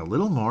have gotten a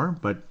little more,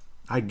 but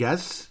I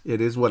guess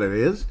it is what it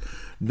is.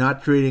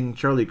 Not trading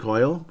Charlie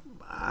Coyle,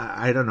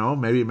 I don't know.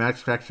 Maybe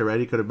Max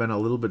Pacioretty could have been a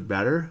little bit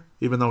better,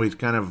 even though he's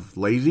kind of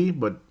lazy,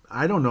 but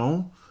I don't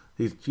know.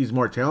 He's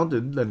more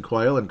talented than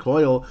Coyle, and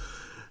Coyle,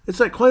 it's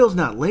like Coyle's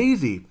not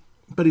lazy,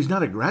 but he's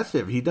not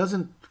aggressive.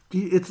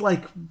 It's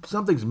like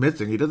something's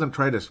missing. He doesn't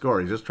try to score.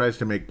 He just tries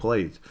to make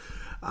plays.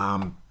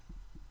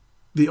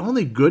 The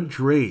only good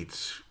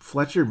trades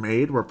Fletcher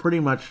made were pretty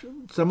much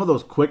some of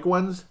those quick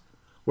ones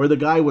where the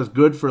guy was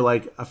good for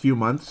like a few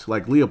months,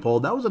 like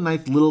Leopold. That was a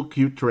nice little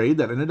cute trade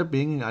that ended up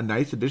being a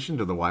nice addition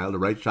to the Wild, a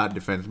right-shot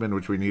defenseman,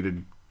 which we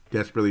needed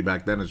desperately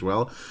back then as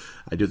well.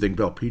 I do think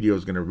Belpedio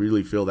is going to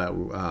really fill that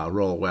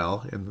role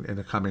well in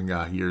the coming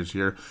years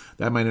here.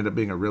 That might end up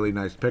being a really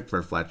nice pick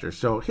for Fletcher.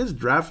 So his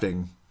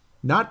drafting,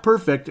 not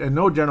perfect, and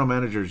no general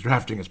manager's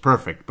drafting is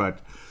perfect, but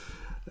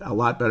a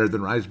lot better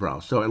than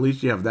Risebrough. So at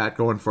least you have that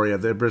going for you.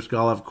 The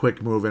Briskolov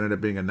quick move ended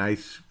up being a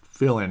nice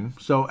fill-in.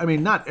 So, I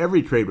mean, not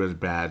every trade was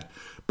bad,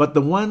 but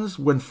the ones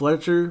when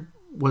Fletcher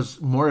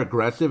was more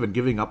aggressive and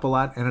giving up a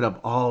lot ended up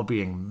all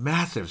being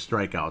massive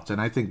strikeouts.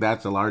 And I think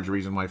that's a large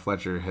reason why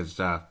Fletcher has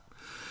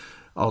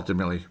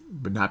ultimately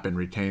not been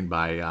retained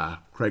by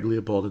Craig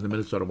Leopold in the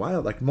Minnesota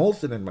Wild. Like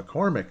Molson and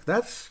McCormick,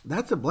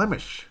 that's a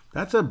blemish.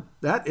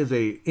 That is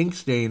a ink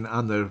stain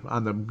on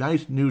the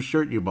nice new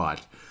shirt you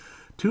bought.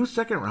 2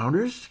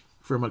 second-rounders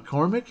for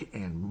McCormick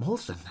and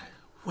Molson.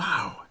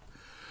 Wow.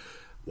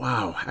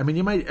 I mean,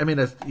 you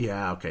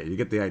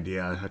get the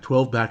idea. A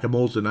 12-pack of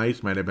Molson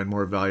Ice might have been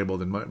more valuable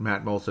than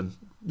Matt Molson.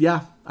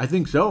 Yeah, I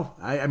think so.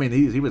 I mean,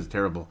 he was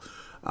terrible.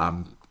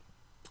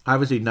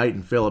 Obviously, Knight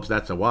and Phillips,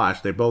 that's a wash.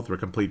 They both were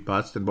complete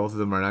busts, and both of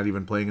them are not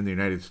even playing in the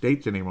United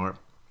States anymore.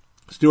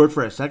 Stewart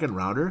for a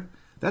second-rounder,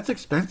 that's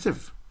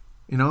expensive,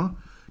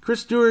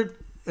 Chris Stewart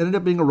ended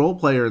up being a role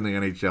player in the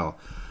NHL.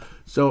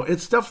 So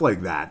it's stuff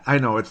like that. I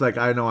know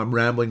I'm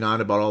rambling on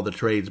about all the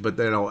trades, but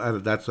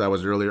that's what I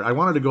was earlier. I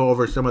wanted to go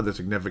over some of the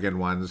significant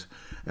ones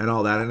and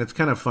all that, and it's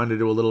kind of fun to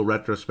do a little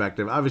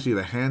retrospective. Obviously,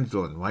 the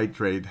Hansel and White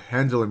trade,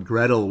 Hansel and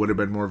Gretel would have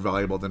been more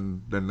valuable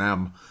than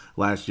them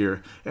last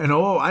year. And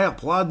I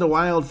applaud the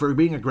Wild for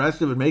being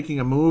aggressive and making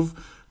a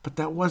move, but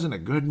that wasn't a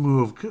good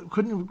move.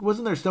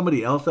 Wasn't there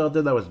somebody else out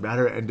there that was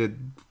better? And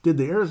did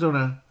the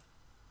Arizona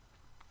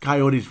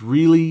Coyotes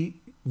really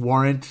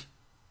warrant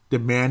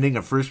demanding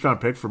a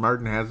first-round pick for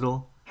Martin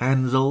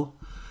Hansel,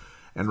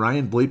 and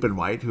Ryan Bleepin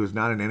White, who is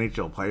not an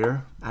NHL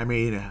player? I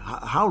mean,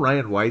 how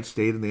Ryan White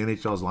stayed in the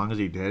NHL as long as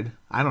he did,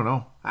 I don't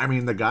know. I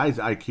mean, the guy's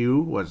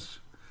IQ was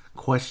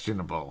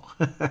questionable.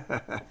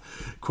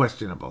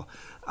 Questionable.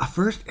 A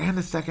first and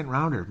a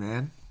second-rounder,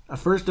 man. A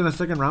first and a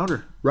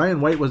second-rounder.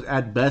 Ryan White was,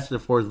 at best, a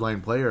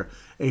fourth-line player.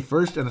 A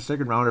first and a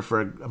second-rounder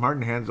for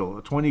Martin Hansel,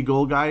 a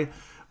 20-goal guy,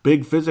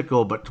 big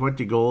physical, but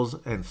 20 goals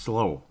and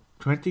slow.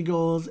 20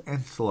 goals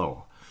and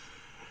slow.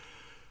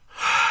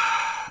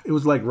 It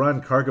was like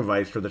Ron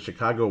Karkovice for the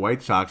Chicago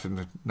White Sox in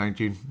the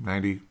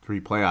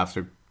 1993 playoffs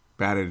who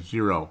batted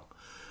 0.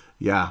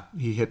 Yeah,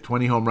 he hit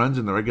 20 home runs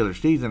in the regular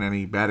season and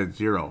he batted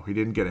 0. He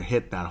didn't get a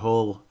hit that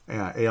whole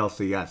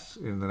ALCS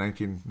in the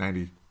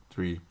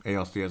 1993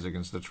 ALCS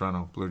against the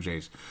Toronto Blue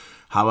Jays.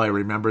 How I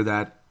remember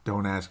that,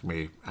 don't ask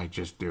me. I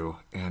just do.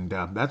 And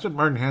that's what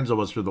Martin Hansel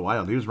was for the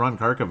Wild. He was Ron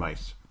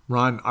Karkovice.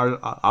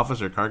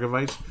 Officer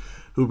Karkovice,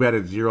 who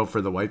batted 0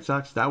 for the White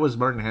Sox. That was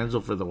Martin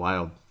Hansel for the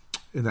Wild.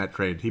 In that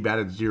trade, he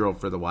batted 0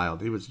 for the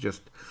Wild. He was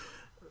just,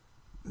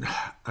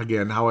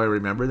 again, how I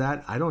remember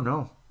that, I don't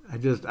know. I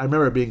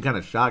remember being kind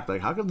of shocked.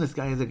 Like, how come this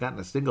guy hasn't gotten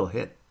a single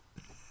hit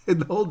in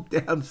the whole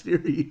damn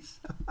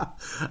series?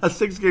 A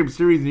 6-game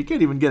series, and you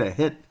can't even get a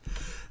hit.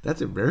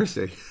 That's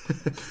embarrassing.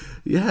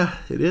 Yeah,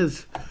 it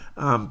is.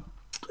 And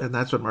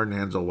that's what Martin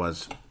Hansel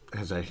was,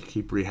 as I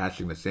keep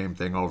rehashing the same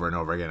thing over and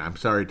over again. I'm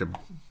sorry to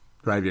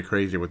drive you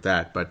crazy with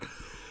that, but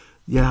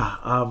yeah,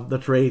 the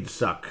trades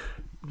suck.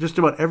 Just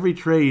about every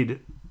trade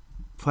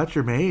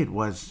Fletcher made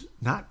was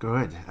not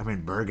good. I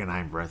mean,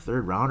 Bergenheim for a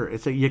third rounder.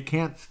 You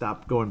can't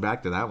stop going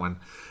back to that one.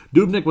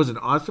 Dubnyk was an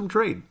awesome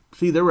trade.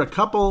 See, there were a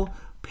couple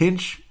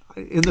pinch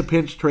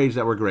trades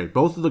that were great.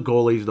 Both of the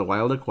goalies the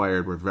Wild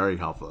acquired were very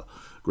helpful.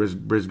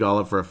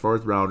 Brizgalov for a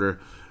fourth rounder,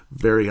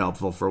 very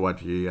helpful for what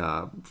he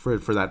for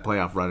that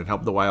playoff run. It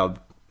helped the Wild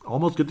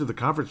almost get to the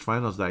conference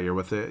finals that year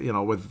with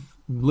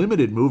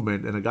limited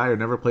movement, and a guy who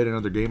never played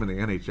another game in the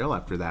NHL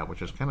after that, which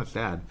is kind of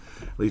sad.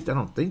 At least I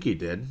don't think he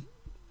did.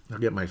 I'll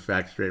get my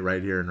facts straight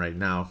right here and right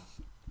now.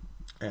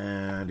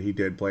 And he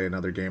did play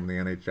another game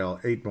in the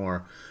NHL. 8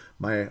 more.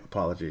 My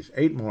apologies.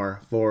 8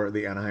 more for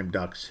the Anaheim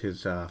Ducks,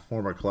 his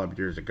former club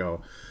years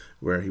ago,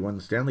 where he won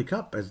the Stanley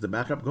Cup as the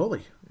backup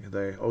goalie,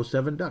 the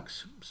 07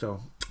 Ducks.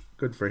 So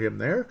good for him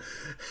there.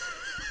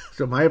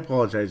 So my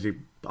apologies.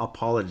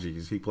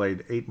 He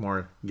played 8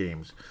 more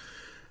games.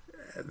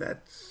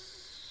 That's,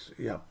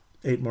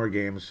 8 more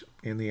games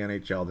in the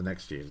NHL the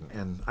next season.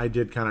 And I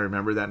did kind of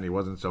remember that, and he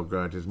wasn't so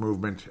good. His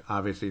movement,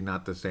 obviously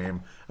not the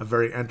same. A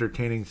very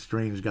entertaining,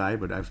 strange guy,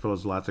 but I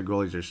suppose lots of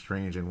goalies are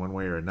strange in one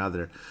way or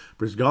another.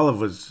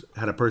 Brizgalov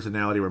had a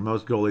personality where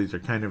most goalies are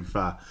kind of,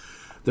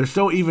 they're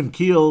so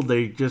even-keeled,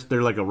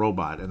 they're like a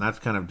robot, and that's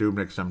kind of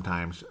Dubnyk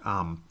sometimes.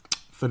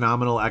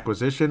 Phenomenal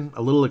acquisition,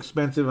 a little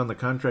expensive on the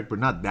contract, but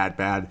not that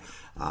bad.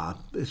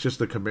 It's just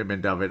the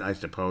commitment of it, I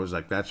suppose.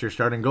 Like, that's your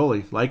starting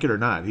goalie. Like it or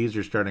not, he's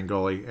your starting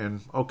goalie. And,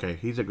 okay,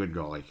 he's a good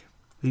goalie.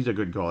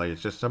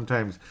 It's just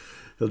sometimes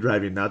he'll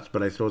drive you nuts,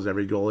 but I suppose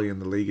every goalie in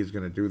the league is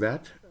going to do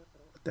that.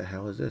 What the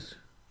hell is this?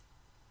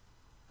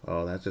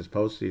 Oh, that's his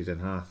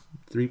postseason, huh?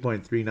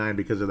 3.39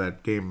 because of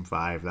that Game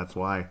 5. That's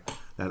why.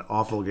 That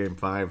awful Game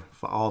 5.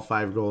 All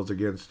 5 goals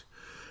against.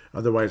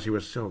 Otherwise, he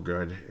was so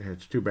good.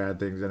 It's too bad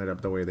things ended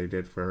up the way they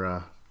did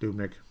for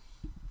Dubnyk.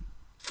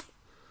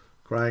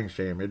 Crying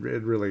shame. It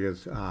really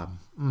is.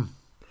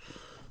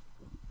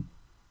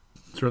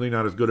 Certainly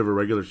not as good of a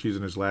regular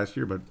season as last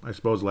year, but I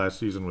suppose last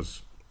season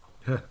was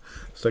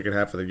second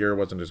half of the year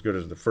wasn't as good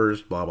as the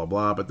first, blah, blah,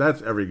 blah. But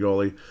that's every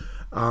goalie.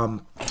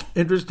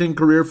 Interesting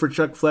career for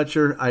Chuck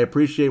Fletcher. I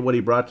appreciate what he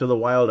brought to the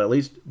Wild. At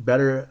least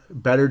better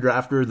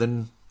drafter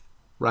than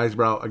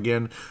Risebrough,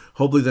 again,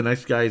 hopefully the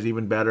next guy is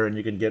even better and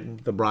you can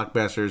get the Brock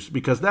Bessers,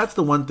 because that's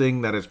the one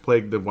thing that has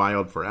plagued the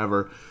Wild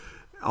forever.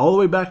 All the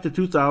way back to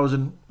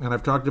 2000, and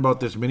I've talked about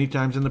this many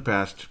times in the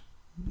past,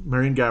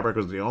 Marian Gaborik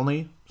was the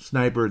only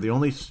sniper, the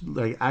only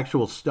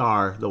actual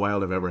star the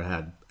Wild have ever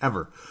had,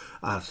 ever.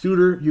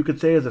 Suter, you could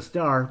say, is a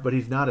star, but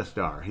he's not a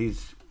star.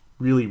 He's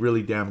really,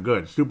 really damn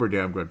good, super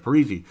damn good.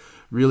 Parisi,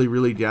 really,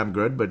 really damn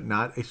good, but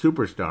not a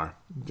superstar.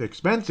 It's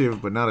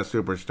expensive, but not a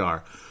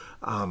superstar.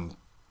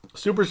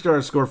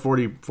 Superstars score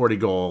 40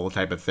 goal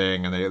type of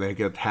thing, and they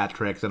get hat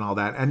tricks and all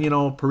that. And,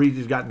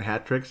 Parisi's gotten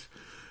hat tricks,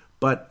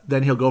 but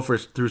then he'll go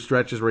through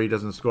stretches where he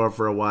doesn't score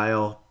for a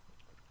while,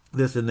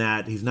 this and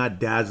that. He's not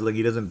dazzling.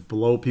 He doesn't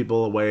blow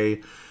people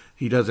away.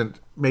 He doesn't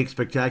make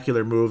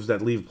spectacular moves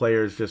that leave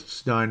players just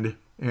stunned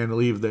and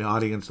leave the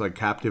audience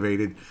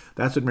captivated.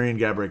 That's what Marian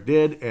Gaborik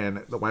did,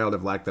 and the Wild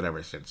have lacked that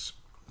ever since.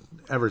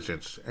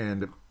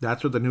 And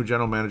that's what the new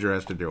general manager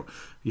has to do.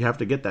 You have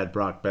to get that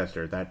Brock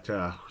Boeser, that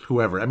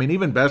whoever. I mean,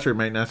 even Boeser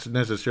might not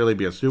necessarily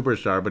be a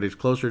superstar, but he's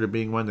closer to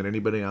being one than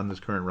anybody on this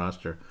current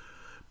roster.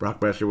 Brock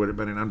Boeser would have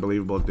been an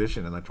unbelievable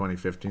addition in the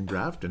 2015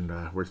 draft,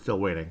 and we're still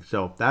waiting.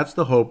 So that's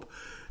the hope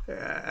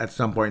at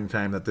some point in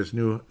time, that this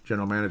new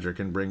general manager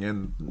can bring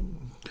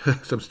in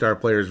some star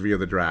players via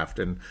the draft.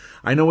 And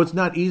I know it's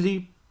not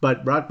easy,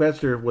 but Brock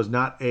Boeser was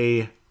not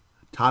a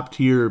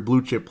top-tier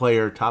blue-chip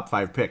player, top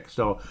 5 pick.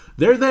 So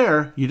they're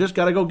there. You just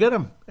got to go get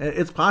them.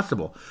 It's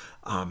possible.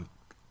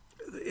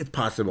 It's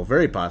possible,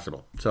 very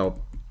possible.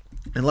 So,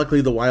 and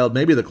luckily the Wild,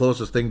 maybe the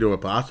closest thing to a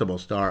possible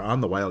star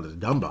on the Wild is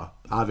Dumba.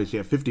 Obviously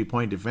a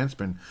 50-point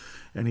defenseman,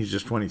 and he's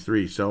just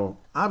 23. So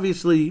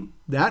obviously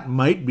that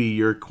might be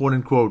your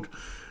quote-unquote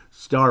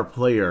star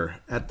player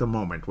at the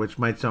moment, which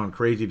might sound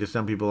crazy to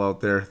some people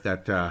out there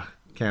that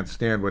can't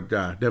stand what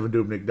Devan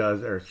Dubnyk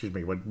does,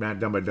 what Matt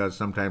Dumba does,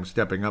 sometimes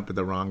stepping up at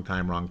the wrong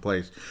time, wrong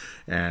place,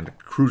 and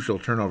crucial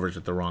turnovers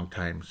at the wrong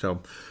time.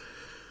 So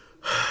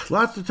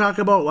lots to talk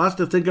about, lots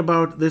to think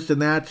about, this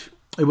and that.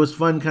 It was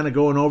fun kind of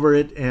going over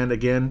it, and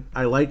again,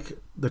 I like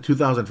the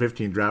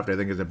 2015 draft. I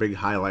think is a big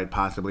highlight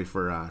possibly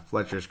for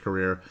Fletcher's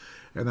career,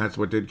 and that's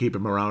what did keep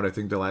him around, I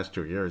think, the last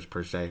 2 years,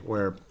 per se,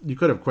 where you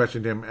could have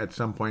questioned him at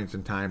some points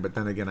in time, but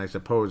then again, I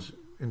suppose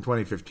in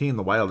 2015,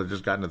 the Wild had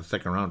just gotten to the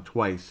second round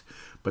twice,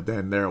 but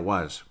then there it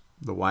was.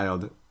 The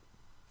Wild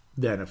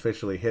then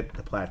officially hit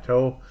the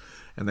plateau,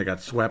 and they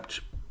got swept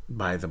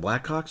by the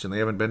Blackhawks, and they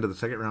haven't been to the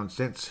second round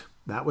since.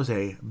 That was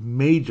a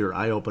major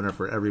eye-opener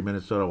for every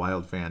Minnesota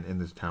Wild fan in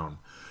this town,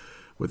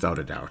 without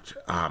a doubt.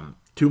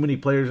 Too many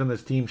players on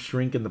this team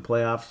shrink in the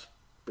playoffs.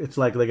 It's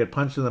like they get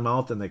punched in the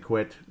mouth and they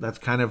quit. That's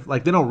kind of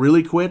like, they don't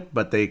really quit,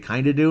 but they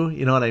kind of do.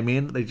 You know what I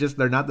mean?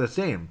 They're not the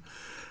same.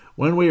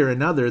 One way or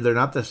another, they're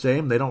not the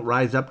same. They don't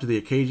rise up to the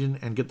occasion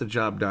and get the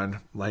job done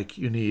like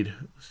you need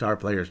star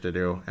players to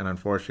do. And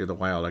unfortunately, the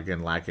Wild,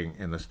 again, lacking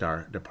in the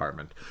star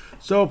department.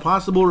 So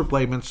possible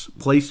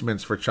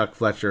placements for Chuck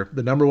Fletcher.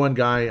 The number one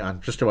guy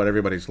on just about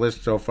everybody's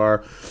list so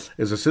far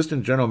is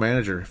assistant general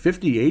manager,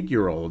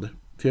 58-year-old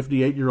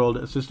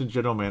assistant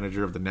general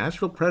manager of the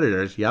Nashville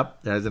Predators.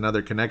 Yep, there's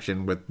another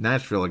connection with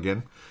Nashville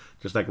again,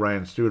 just like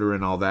Ryan Suter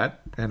and all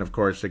that. And of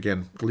course,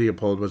 again,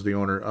 Leopold was the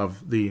owner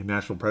of the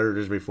Nashville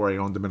Predators before he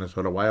owned the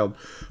Minnesota Wild.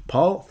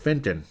 Paul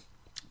Fenton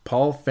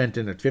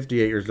at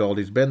 58 years old.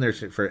 He's been there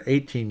for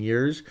 18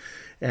 years,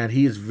 and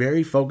he is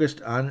very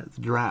focused on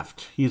the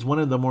draft. He's more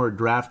of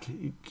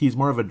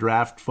a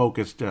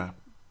draft-focused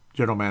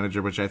general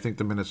manager, which I think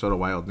the Minnesota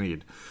Wild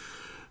need.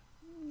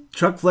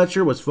 Chuck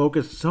Fletcher was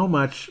focused so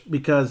much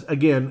because,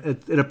 again,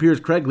 it appears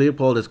Craig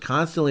Leopold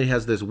constantly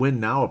has this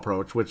win-now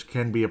approach, which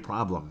can be a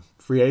problem.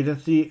 Free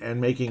agency and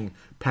making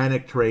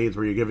panic trades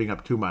where you're giving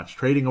up too much,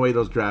 trading away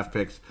those draft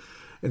picks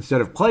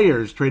instead of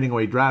players, trading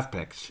away draft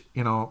picks.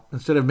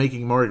 Instead of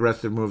making more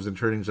aggressive moves in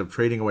terms of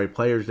trading away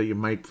players that you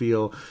might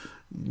feel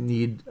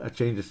need a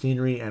change of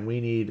scenery, and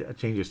we need a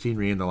change of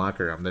scenery in the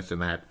locker room, this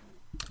and that,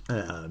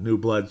 new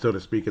blood, so to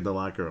speak, in the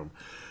locker room,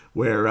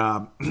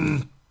 where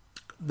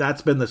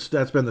that's been the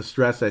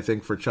stress, I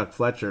think, for Chuck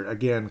Fletcher.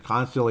 Again,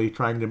 constantly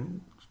trying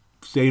to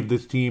save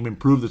this team,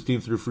 improve this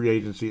team through free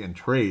agency and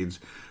trades,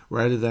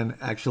 rather than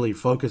actually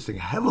focusing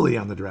heavily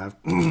on the draft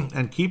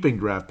and keeping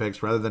draft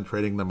picks rather than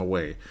trading them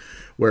away.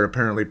 Where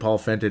apparently Paul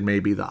Fenton may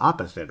be the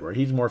opposite, where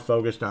he's more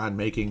focused on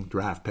making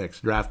draft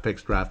picks,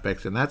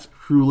 and that's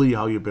truly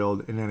how you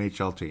build an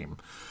NHL team.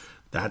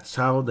 That's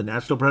how the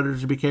Nashville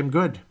Predators became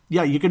good.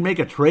 Yeah, you can make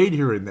a trade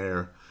here and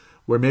there,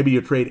 where maybe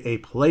you trade a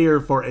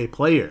player for a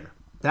player.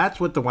 That's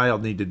what the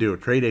Wild need to do,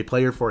 trade a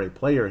player for a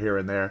player here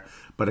and there.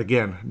 But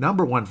again,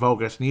 number one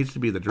focus needs to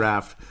be the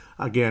draft.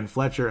 Again,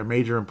 Fletcher, a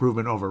major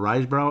improvement over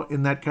Risebrough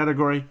in that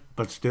category,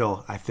 but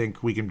still, I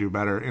think we can do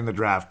better in the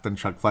draft than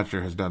Chuck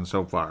Fletcher has done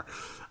so far,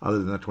 other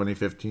than the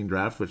 2015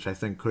 draft, which I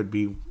think could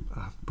be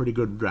a pretty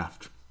good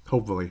draft,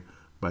 hopefully.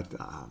 But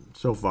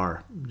so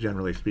far,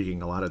 generally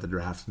speaking, a lot of the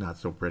draft's not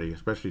so pretty,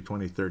 especially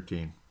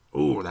 2013.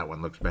 Ooh, that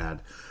one looks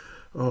bad.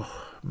 Oh,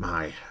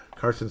 my.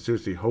 Carson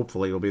Soucy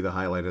hopefully will be the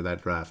highlight of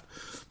that draft,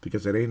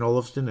 because it ain't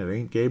Olofsson, it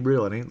ain't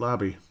Gabriel, it ain't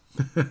Lobby.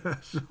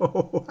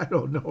 So, I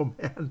don't know,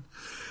 man.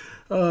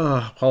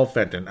 Paul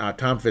Fenton.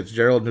 Tom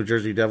Fitzgerald, New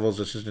Jersey Devils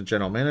assistant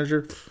general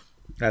manager.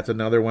 That's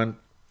another one.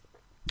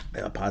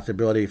 A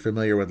possibility.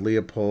 Familiar with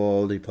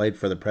Leopold. He played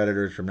for the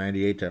Predators from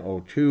 98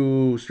 to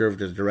 02.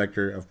 Served as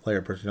director of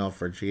player personnel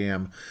for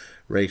GM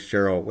Ray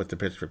Sherrill with the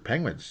Pittsburgh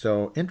Penguins.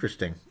 So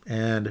interesting.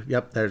 And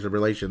yep, there's a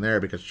relation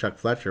there because Chuck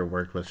Fletcher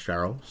worked with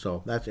Sherrill.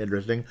 So that's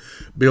interesting.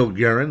 Bill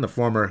Guerin, the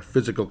former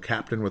physical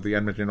captain with the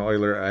Edmonton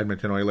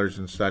Oilers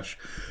and such.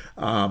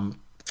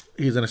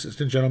 He's an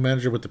assistant general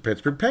manager with the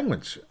Pittsburgh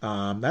Penguins.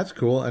 That's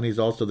cool. And he's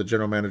also the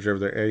general manager of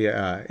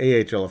their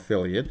AHL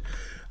affiliate.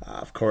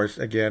 Of course,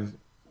 again,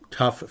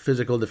 tough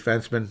physical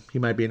defenseman. He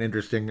might be an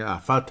interesting,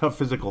 tough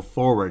physical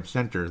forward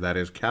center, that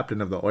is,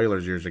 captain of the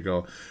Oilers years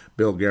ago,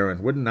 Bill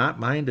Guerin. Would not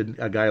mind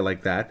a guy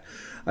like that.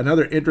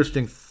 Another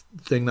interesting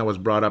thing that was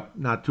brought up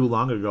not too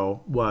long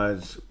ago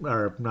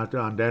not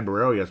on Dan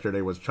Barreiro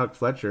yesterday, was Chuck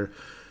Fletcher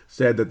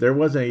said that there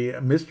was a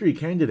mystery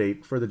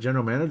candidate for the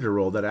general manager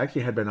role that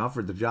actually had been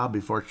offered the job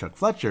before Chuck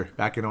Fletcher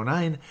back in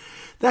 2009.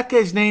 That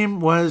guy's name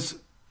was,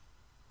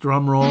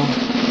 drumroll,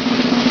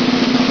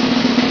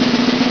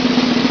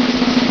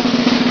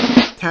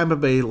 Tampa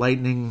Bay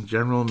Lightning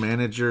general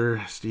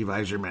manager Steve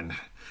Yzerman.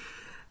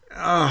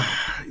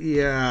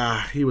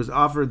 Yeah, he was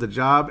offered the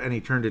job and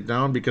he turned it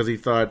down because he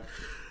thought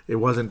it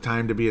wasn't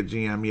time to be a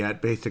GM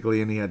yet,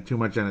 basically, and he had too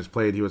much on his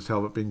plate. He was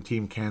helping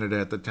Team Canada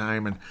at the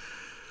time. And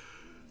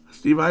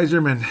Steve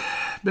Yzerman,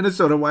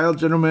 Minnesota Wild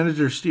general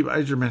manager Steve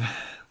Yzerman.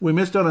 We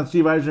missed out on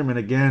Steve Yzerman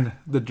again.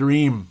 The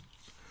dream.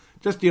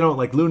 Just,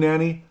 like Lou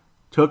Nanne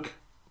took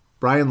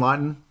Brian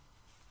Lawton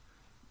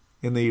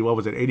in the,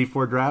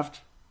 84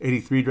 draft?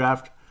 83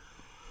 draft.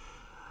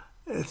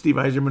 Steve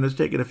Yzerman was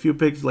taken a few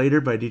picks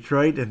later by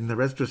Detroit, and the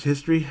rest was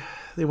history.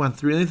 They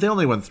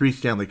only won 3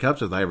 Stanley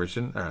Cups with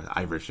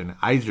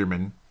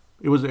Yzerman.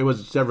 It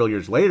was several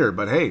years later,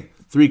 but hey,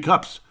 3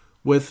 cups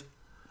with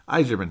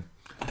Yzerman.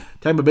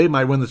 Tampa Bay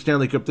might win the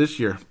Stanley Cup this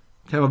year.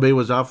 Tampa Bay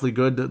was awfully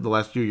good the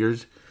last few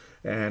years,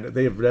 and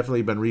they have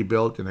definitely been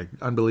rebuilt in an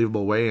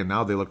unbelievable way, and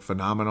now they look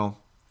phenomenal.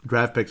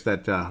 Draft picks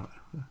that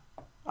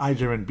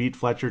Yzerman beat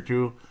Fletcher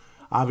to,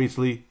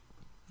 obviously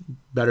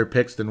better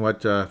picks than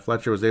what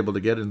Fletcher was able to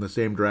get in the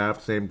same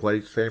draft, same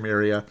place, same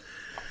area.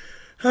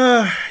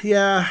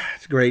 Yeah,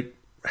 it's great.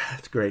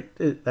 It's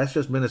great. That's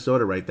just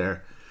Minnesota right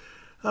there.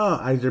 Oh,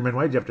 Yzerman,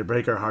 why'd you have to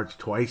break our hearts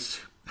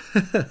twice?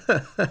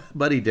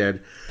 But he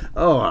did.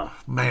 Oh,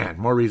 man,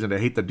 more reason to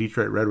hate the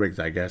Detroit Red Wings,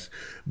 I guess.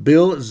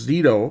 Bill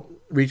Zito,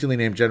 recently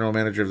named general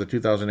manager of the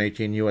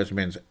 2018 U.S.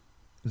 men's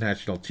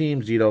national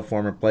team. Zito,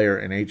 former player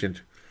and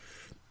agent,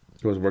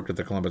 who has worked with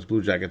the Columbus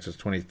Blue Jackets since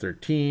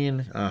 2013.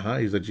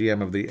 He's the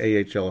GM of the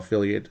AHL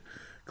affiliate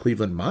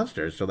Cleveland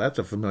Monsters, so that's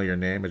a familiar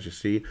name, as you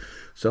see.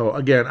 So,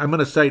 again, I'm going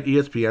to cite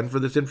ESPN for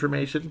this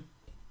information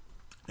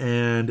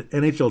and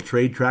NHL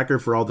Trade Tracker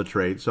for all the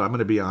trades, so I'm going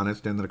to be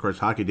honest, and then, of course,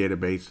 Hockey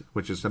Database,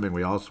 which is something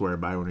we all swear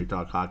by when we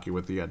talk hockey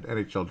with the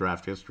NHL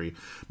draft history,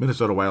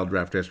 Minnesota Wild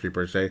draft history,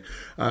 per se.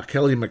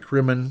 Kelly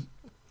McCrimmon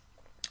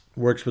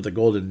works with the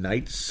Golden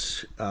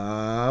Knights.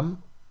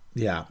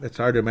 Yeah, it's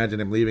hard to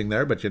imagine him leaving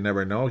there, but you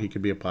never know. He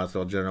could be a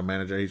possible general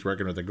manager. He's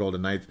working with the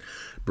Golden Knights.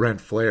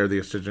 Brent Flair, the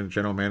assistant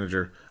general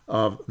manager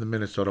of the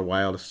Minnesota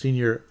Wild,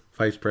 senior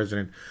vice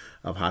president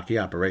of hockey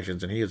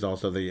operations, and he is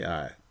also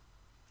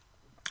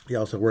he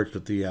also works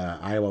with the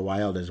Iowa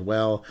Wild as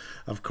well.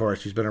 Of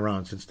course, he's been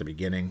around since the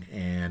beginning,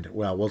 and,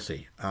 well, we'll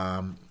see.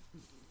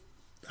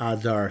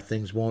 Odds are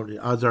he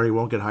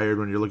won't get hired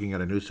when you're looking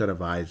at a new set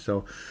of eyes.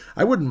 So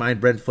I wouldn't mind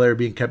Brent Flair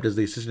being kept as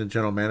the assistant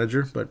general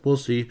manager, but we'll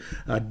see.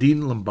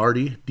 Dean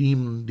Lombardi,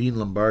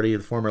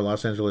 the former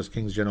Los Angeles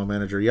Kings general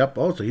manager. Yep.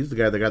 Oh, so he's the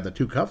guy that got the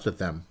 2 cups with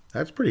them.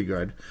 That's pretty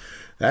good.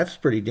 That's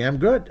pretty damn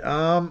good.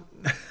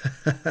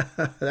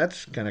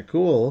 That's kind of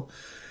cool.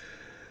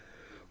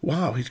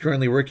 Wow. He's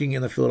currently working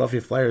in the Philadelphia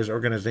Flyers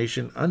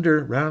organization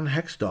under Ron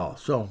Hextall.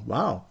 So,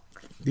 wow.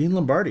 Dean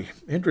Lombardi.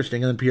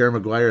 Interesting. And then Pierre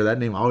McGuire, that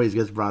name always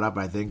gets brought up,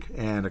 I think.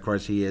 And, of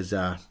course, he is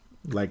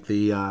like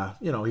the,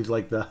 he's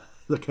like the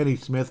Kenny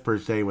Smith, per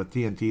se, with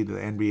TNT to the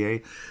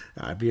NBA.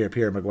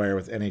 Pierre McGuire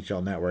with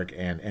NHL Network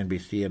and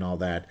NBC and all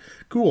that.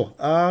 Cool.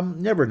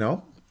 Never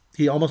know.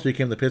 He almost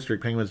became the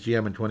Pittsburgh Penguins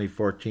GM in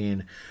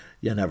 2014.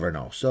 You never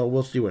know. So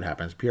we'll see what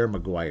happens. Pierre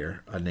McGuire,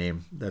 a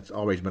name that's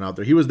always been out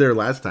there. He was there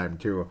last time,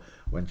 too,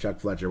 when Chuck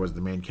Fletcher was the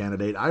main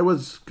candidate. I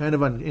was kind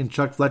of in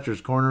Chuck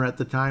Fletcher's corner at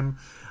the time.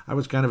 I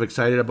was kind of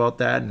excited about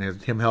that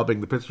and him helping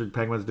the Pittsburgh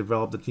Penguins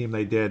develop the team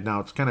they did. Now,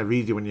 it's kind of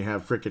easy when you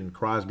have frickin'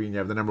 Crosby and you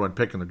have the number 1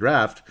 pick in the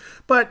draft.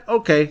 But,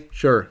 okay,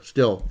 sure,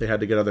 still, they had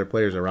to get other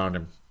players around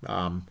him.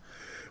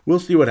 We'll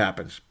see what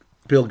happens.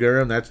 Bill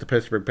Guerin, that's the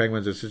Pittsburgh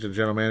Penguins assistant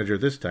general manager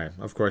this time.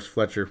 Of course,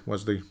 Fletcher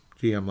was the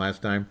GM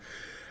last time.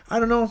 I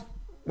don't know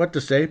what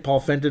to say. Paul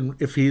Fenton,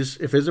 if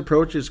his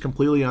approach is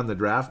completely on the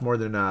draft, more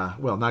than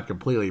not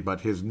completely,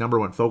 but his number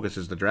 1 focus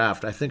is the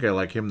draft, I think I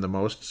like him the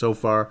most so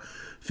far.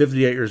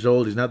 58 years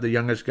old, he's not the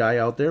youngest guy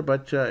out there,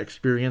 but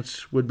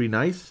experience would be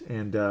nice.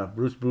 And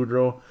Bruce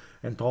Boudreau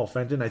and Paul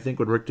Fenton, I think,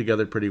 would work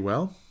together pretty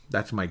well.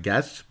 That's my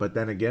guess. But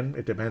then again,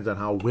 it depends on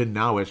how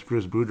win-now-ish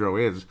Bruce Boudreau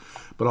is.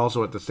 But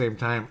also at the same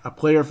time, a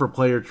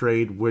player-for-player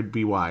trade would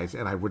be wise,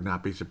 and I would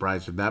not be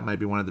surprised if that might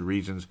be one of the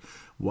reasons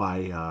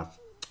why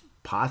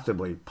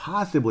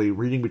possibly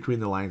reading between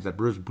the lines that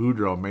Bruce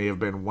Boudreau may have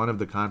been one of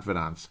the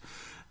confidants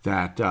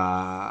that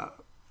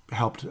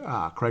helped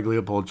Craig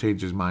Leopold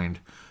change his mind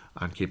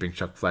on keeping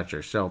Chuck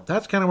Fletcher. So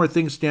that's kind of where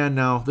things stand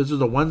now. This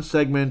is a one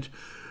segment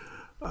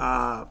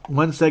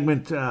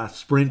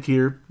sprint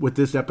here with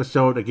this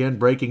episode. Again,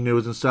 breaking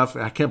news and stuff.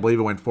 I can't believe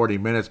it went 40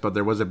 minutes, but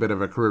there was a bit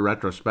of a career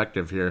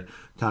retrospective here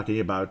talking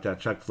about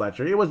Chuck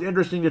Fletcher. It was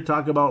interesting to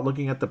talk about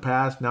looking at the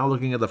past, now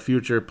looking at the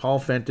future. Paul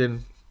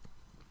Fenton,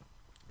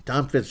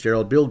 Tom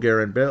Fitzgerald, Bill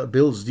Guerin,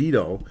 Bill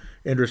Zito,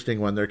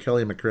 interesting one there,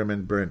 Kelly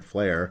McCrimmon, Brent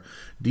Flair,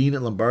 Dean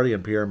Lombardi,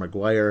 and Pierre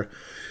Maguire.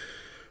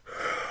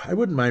 I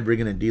wouldn't mind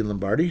bringing in Dean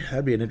Lombardi.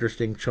 That'd be an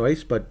interesting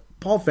choice. But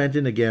Paul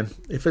Fenton, again,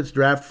 if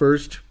draft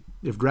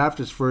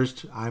is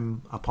first,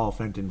 I'm a Paul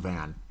Fenton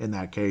fan in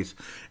that case.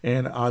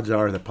 And odds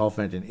are that Paul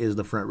Fenton is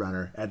the front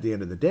runner at the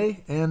end of the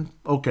day. And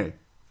okay,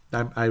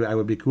 I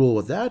would be cool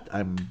with that.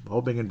 I'm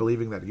hoping and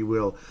believing that he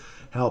will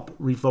help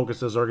refocus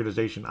this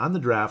organization on the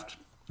draft.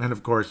 And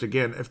of course,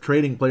 again, if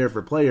trading player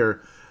for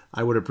player,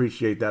 I would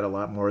appreciate that a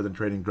lot more than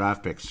trading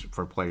draft picks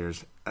for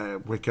players,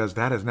 because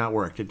that has not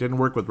worked. It didn't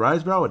work with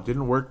Risebrough. It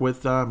didn't work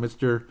with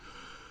Mr.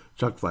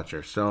 Chuck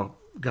Fletcher. So,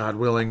 God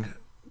willing,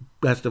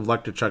 best of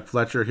luck to Chuck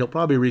Fletcher. He'll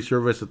probably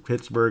resurface with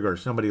Pittsburgh or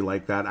somebody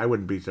like that. I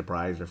wouldn't be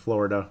surprised. Or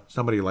Florida,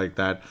 somebody like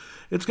that.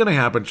 It's going to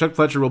happen. Chuck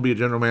Fletcher will be a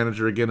general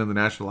manager again in the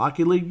National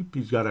Hockey League.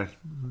 He's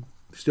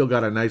still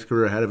got a nice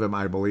career ahead of him,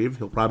 I believe.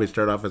 He'll probably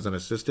start off as an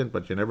assistant,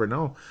 but you never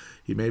know.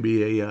 He may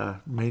be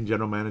a main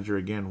general manager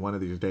again one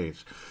of these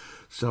days.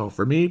 So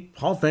for me,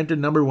 Paul Fenton,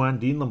 number 1,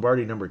 Dean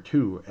Lombardi, number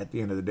 2, at the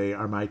end of the day,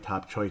 are my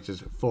top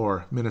choices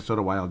for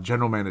Minnesota Wild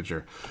general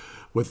manager.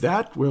 With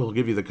that, we'll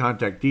give you the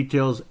contact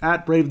details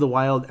at Brave the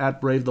Wild, at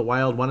Brave the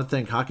Wild. Want to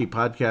thank Hockey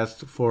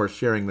Podcast for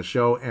sharing the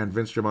show and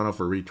Vince Germano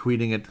for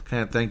retweeting it.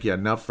 Can't thank you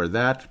enough for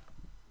that.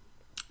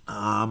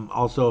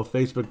 Also,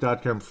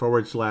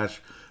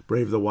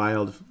 Facebook.com/Brave the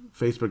Wild.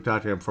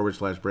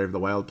 Facebook.com/Brave the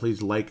Wild.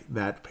 Please like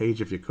that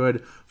page if you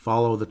could.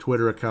 Follow the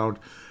Twitter account.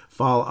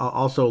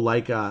 Also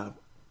like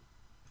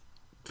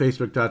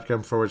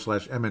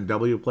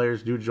Facebook.com/MNW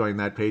players. Do join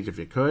that page if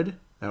you could.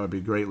 That would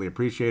be greatly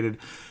appreciated.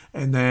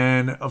 And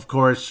then, of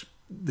course,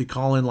 the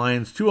call-in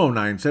lines,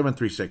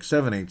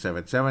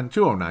 209-736-7877,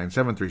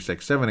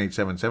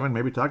 209-736-7877.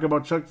 Maybe talk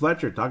about Chuck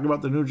Fletcher. Talk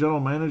about the new general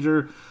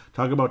manager.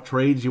 Talk about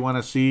trades you want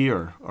to see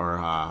or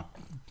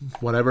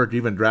whatever,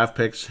 even draft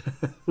picks.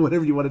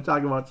 Whatever you want to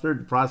talk about,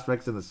 certain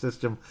prospects in the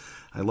system.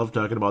 I love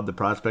talking about the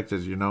prospects,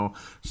 as you know.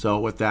 So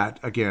with that,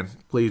 again,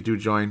 please do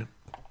join.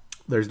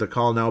 There's the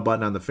call now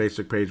button on the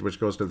Facebook page, which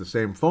goes to the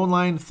same phone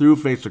line through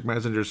Facebook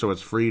Messenger, so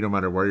it's free no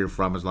matter where you're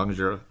from. As long as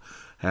you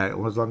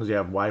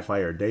have Wi-Fi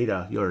or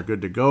data, you're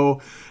good to go.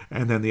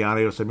 And then the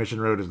audio submission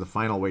route is the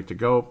final way to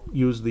go.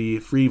 Use the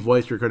free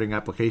voice recording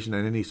application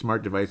on any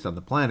smart device on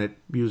the planet.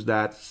 Use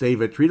that,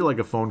 save it, treat it like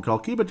a phone call,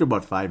 keep it to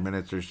about 5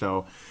 minutes or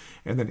so,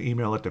 and then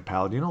email it to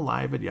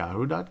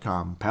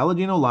paladinolive@yahoo.com,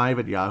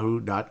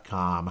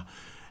 paladinolive@yahoo.com,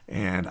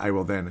 and I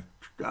will then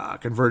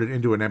convert it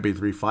into an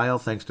MP3 file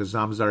thanks to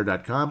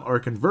Zamzar.com or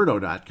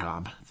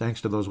Converto.com.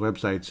 Thanks to those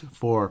websites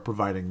for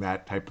providing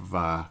that type of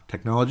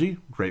technology.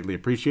 Greatly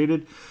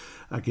appreciated.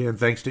 Again,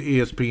 thanks to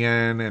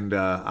ESPN and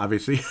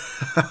obviously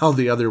all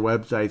the other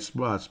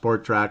websites,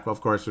 Sport Track, of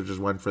course, which is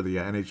one for the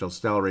NHL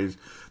salaries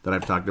that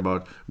I've talked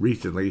about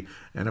recently,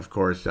 and of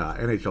course,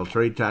 NHL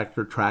Trade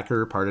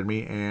Tracker,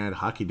 and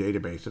Hockey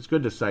Database. It's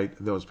good to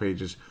cite those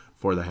pages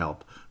for the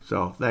help.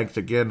 So thanks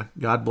again.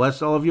 God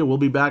bless all of you. We'll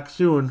be back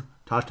soon.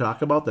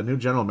 Talk about the new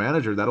general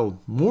manager.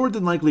 That'll more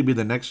than likely be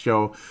the next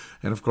show.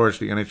 And of course,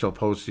 the NHL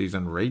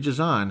postseason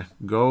rages on.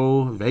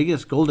 Go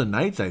Vegas Golden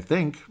Knights, I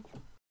think.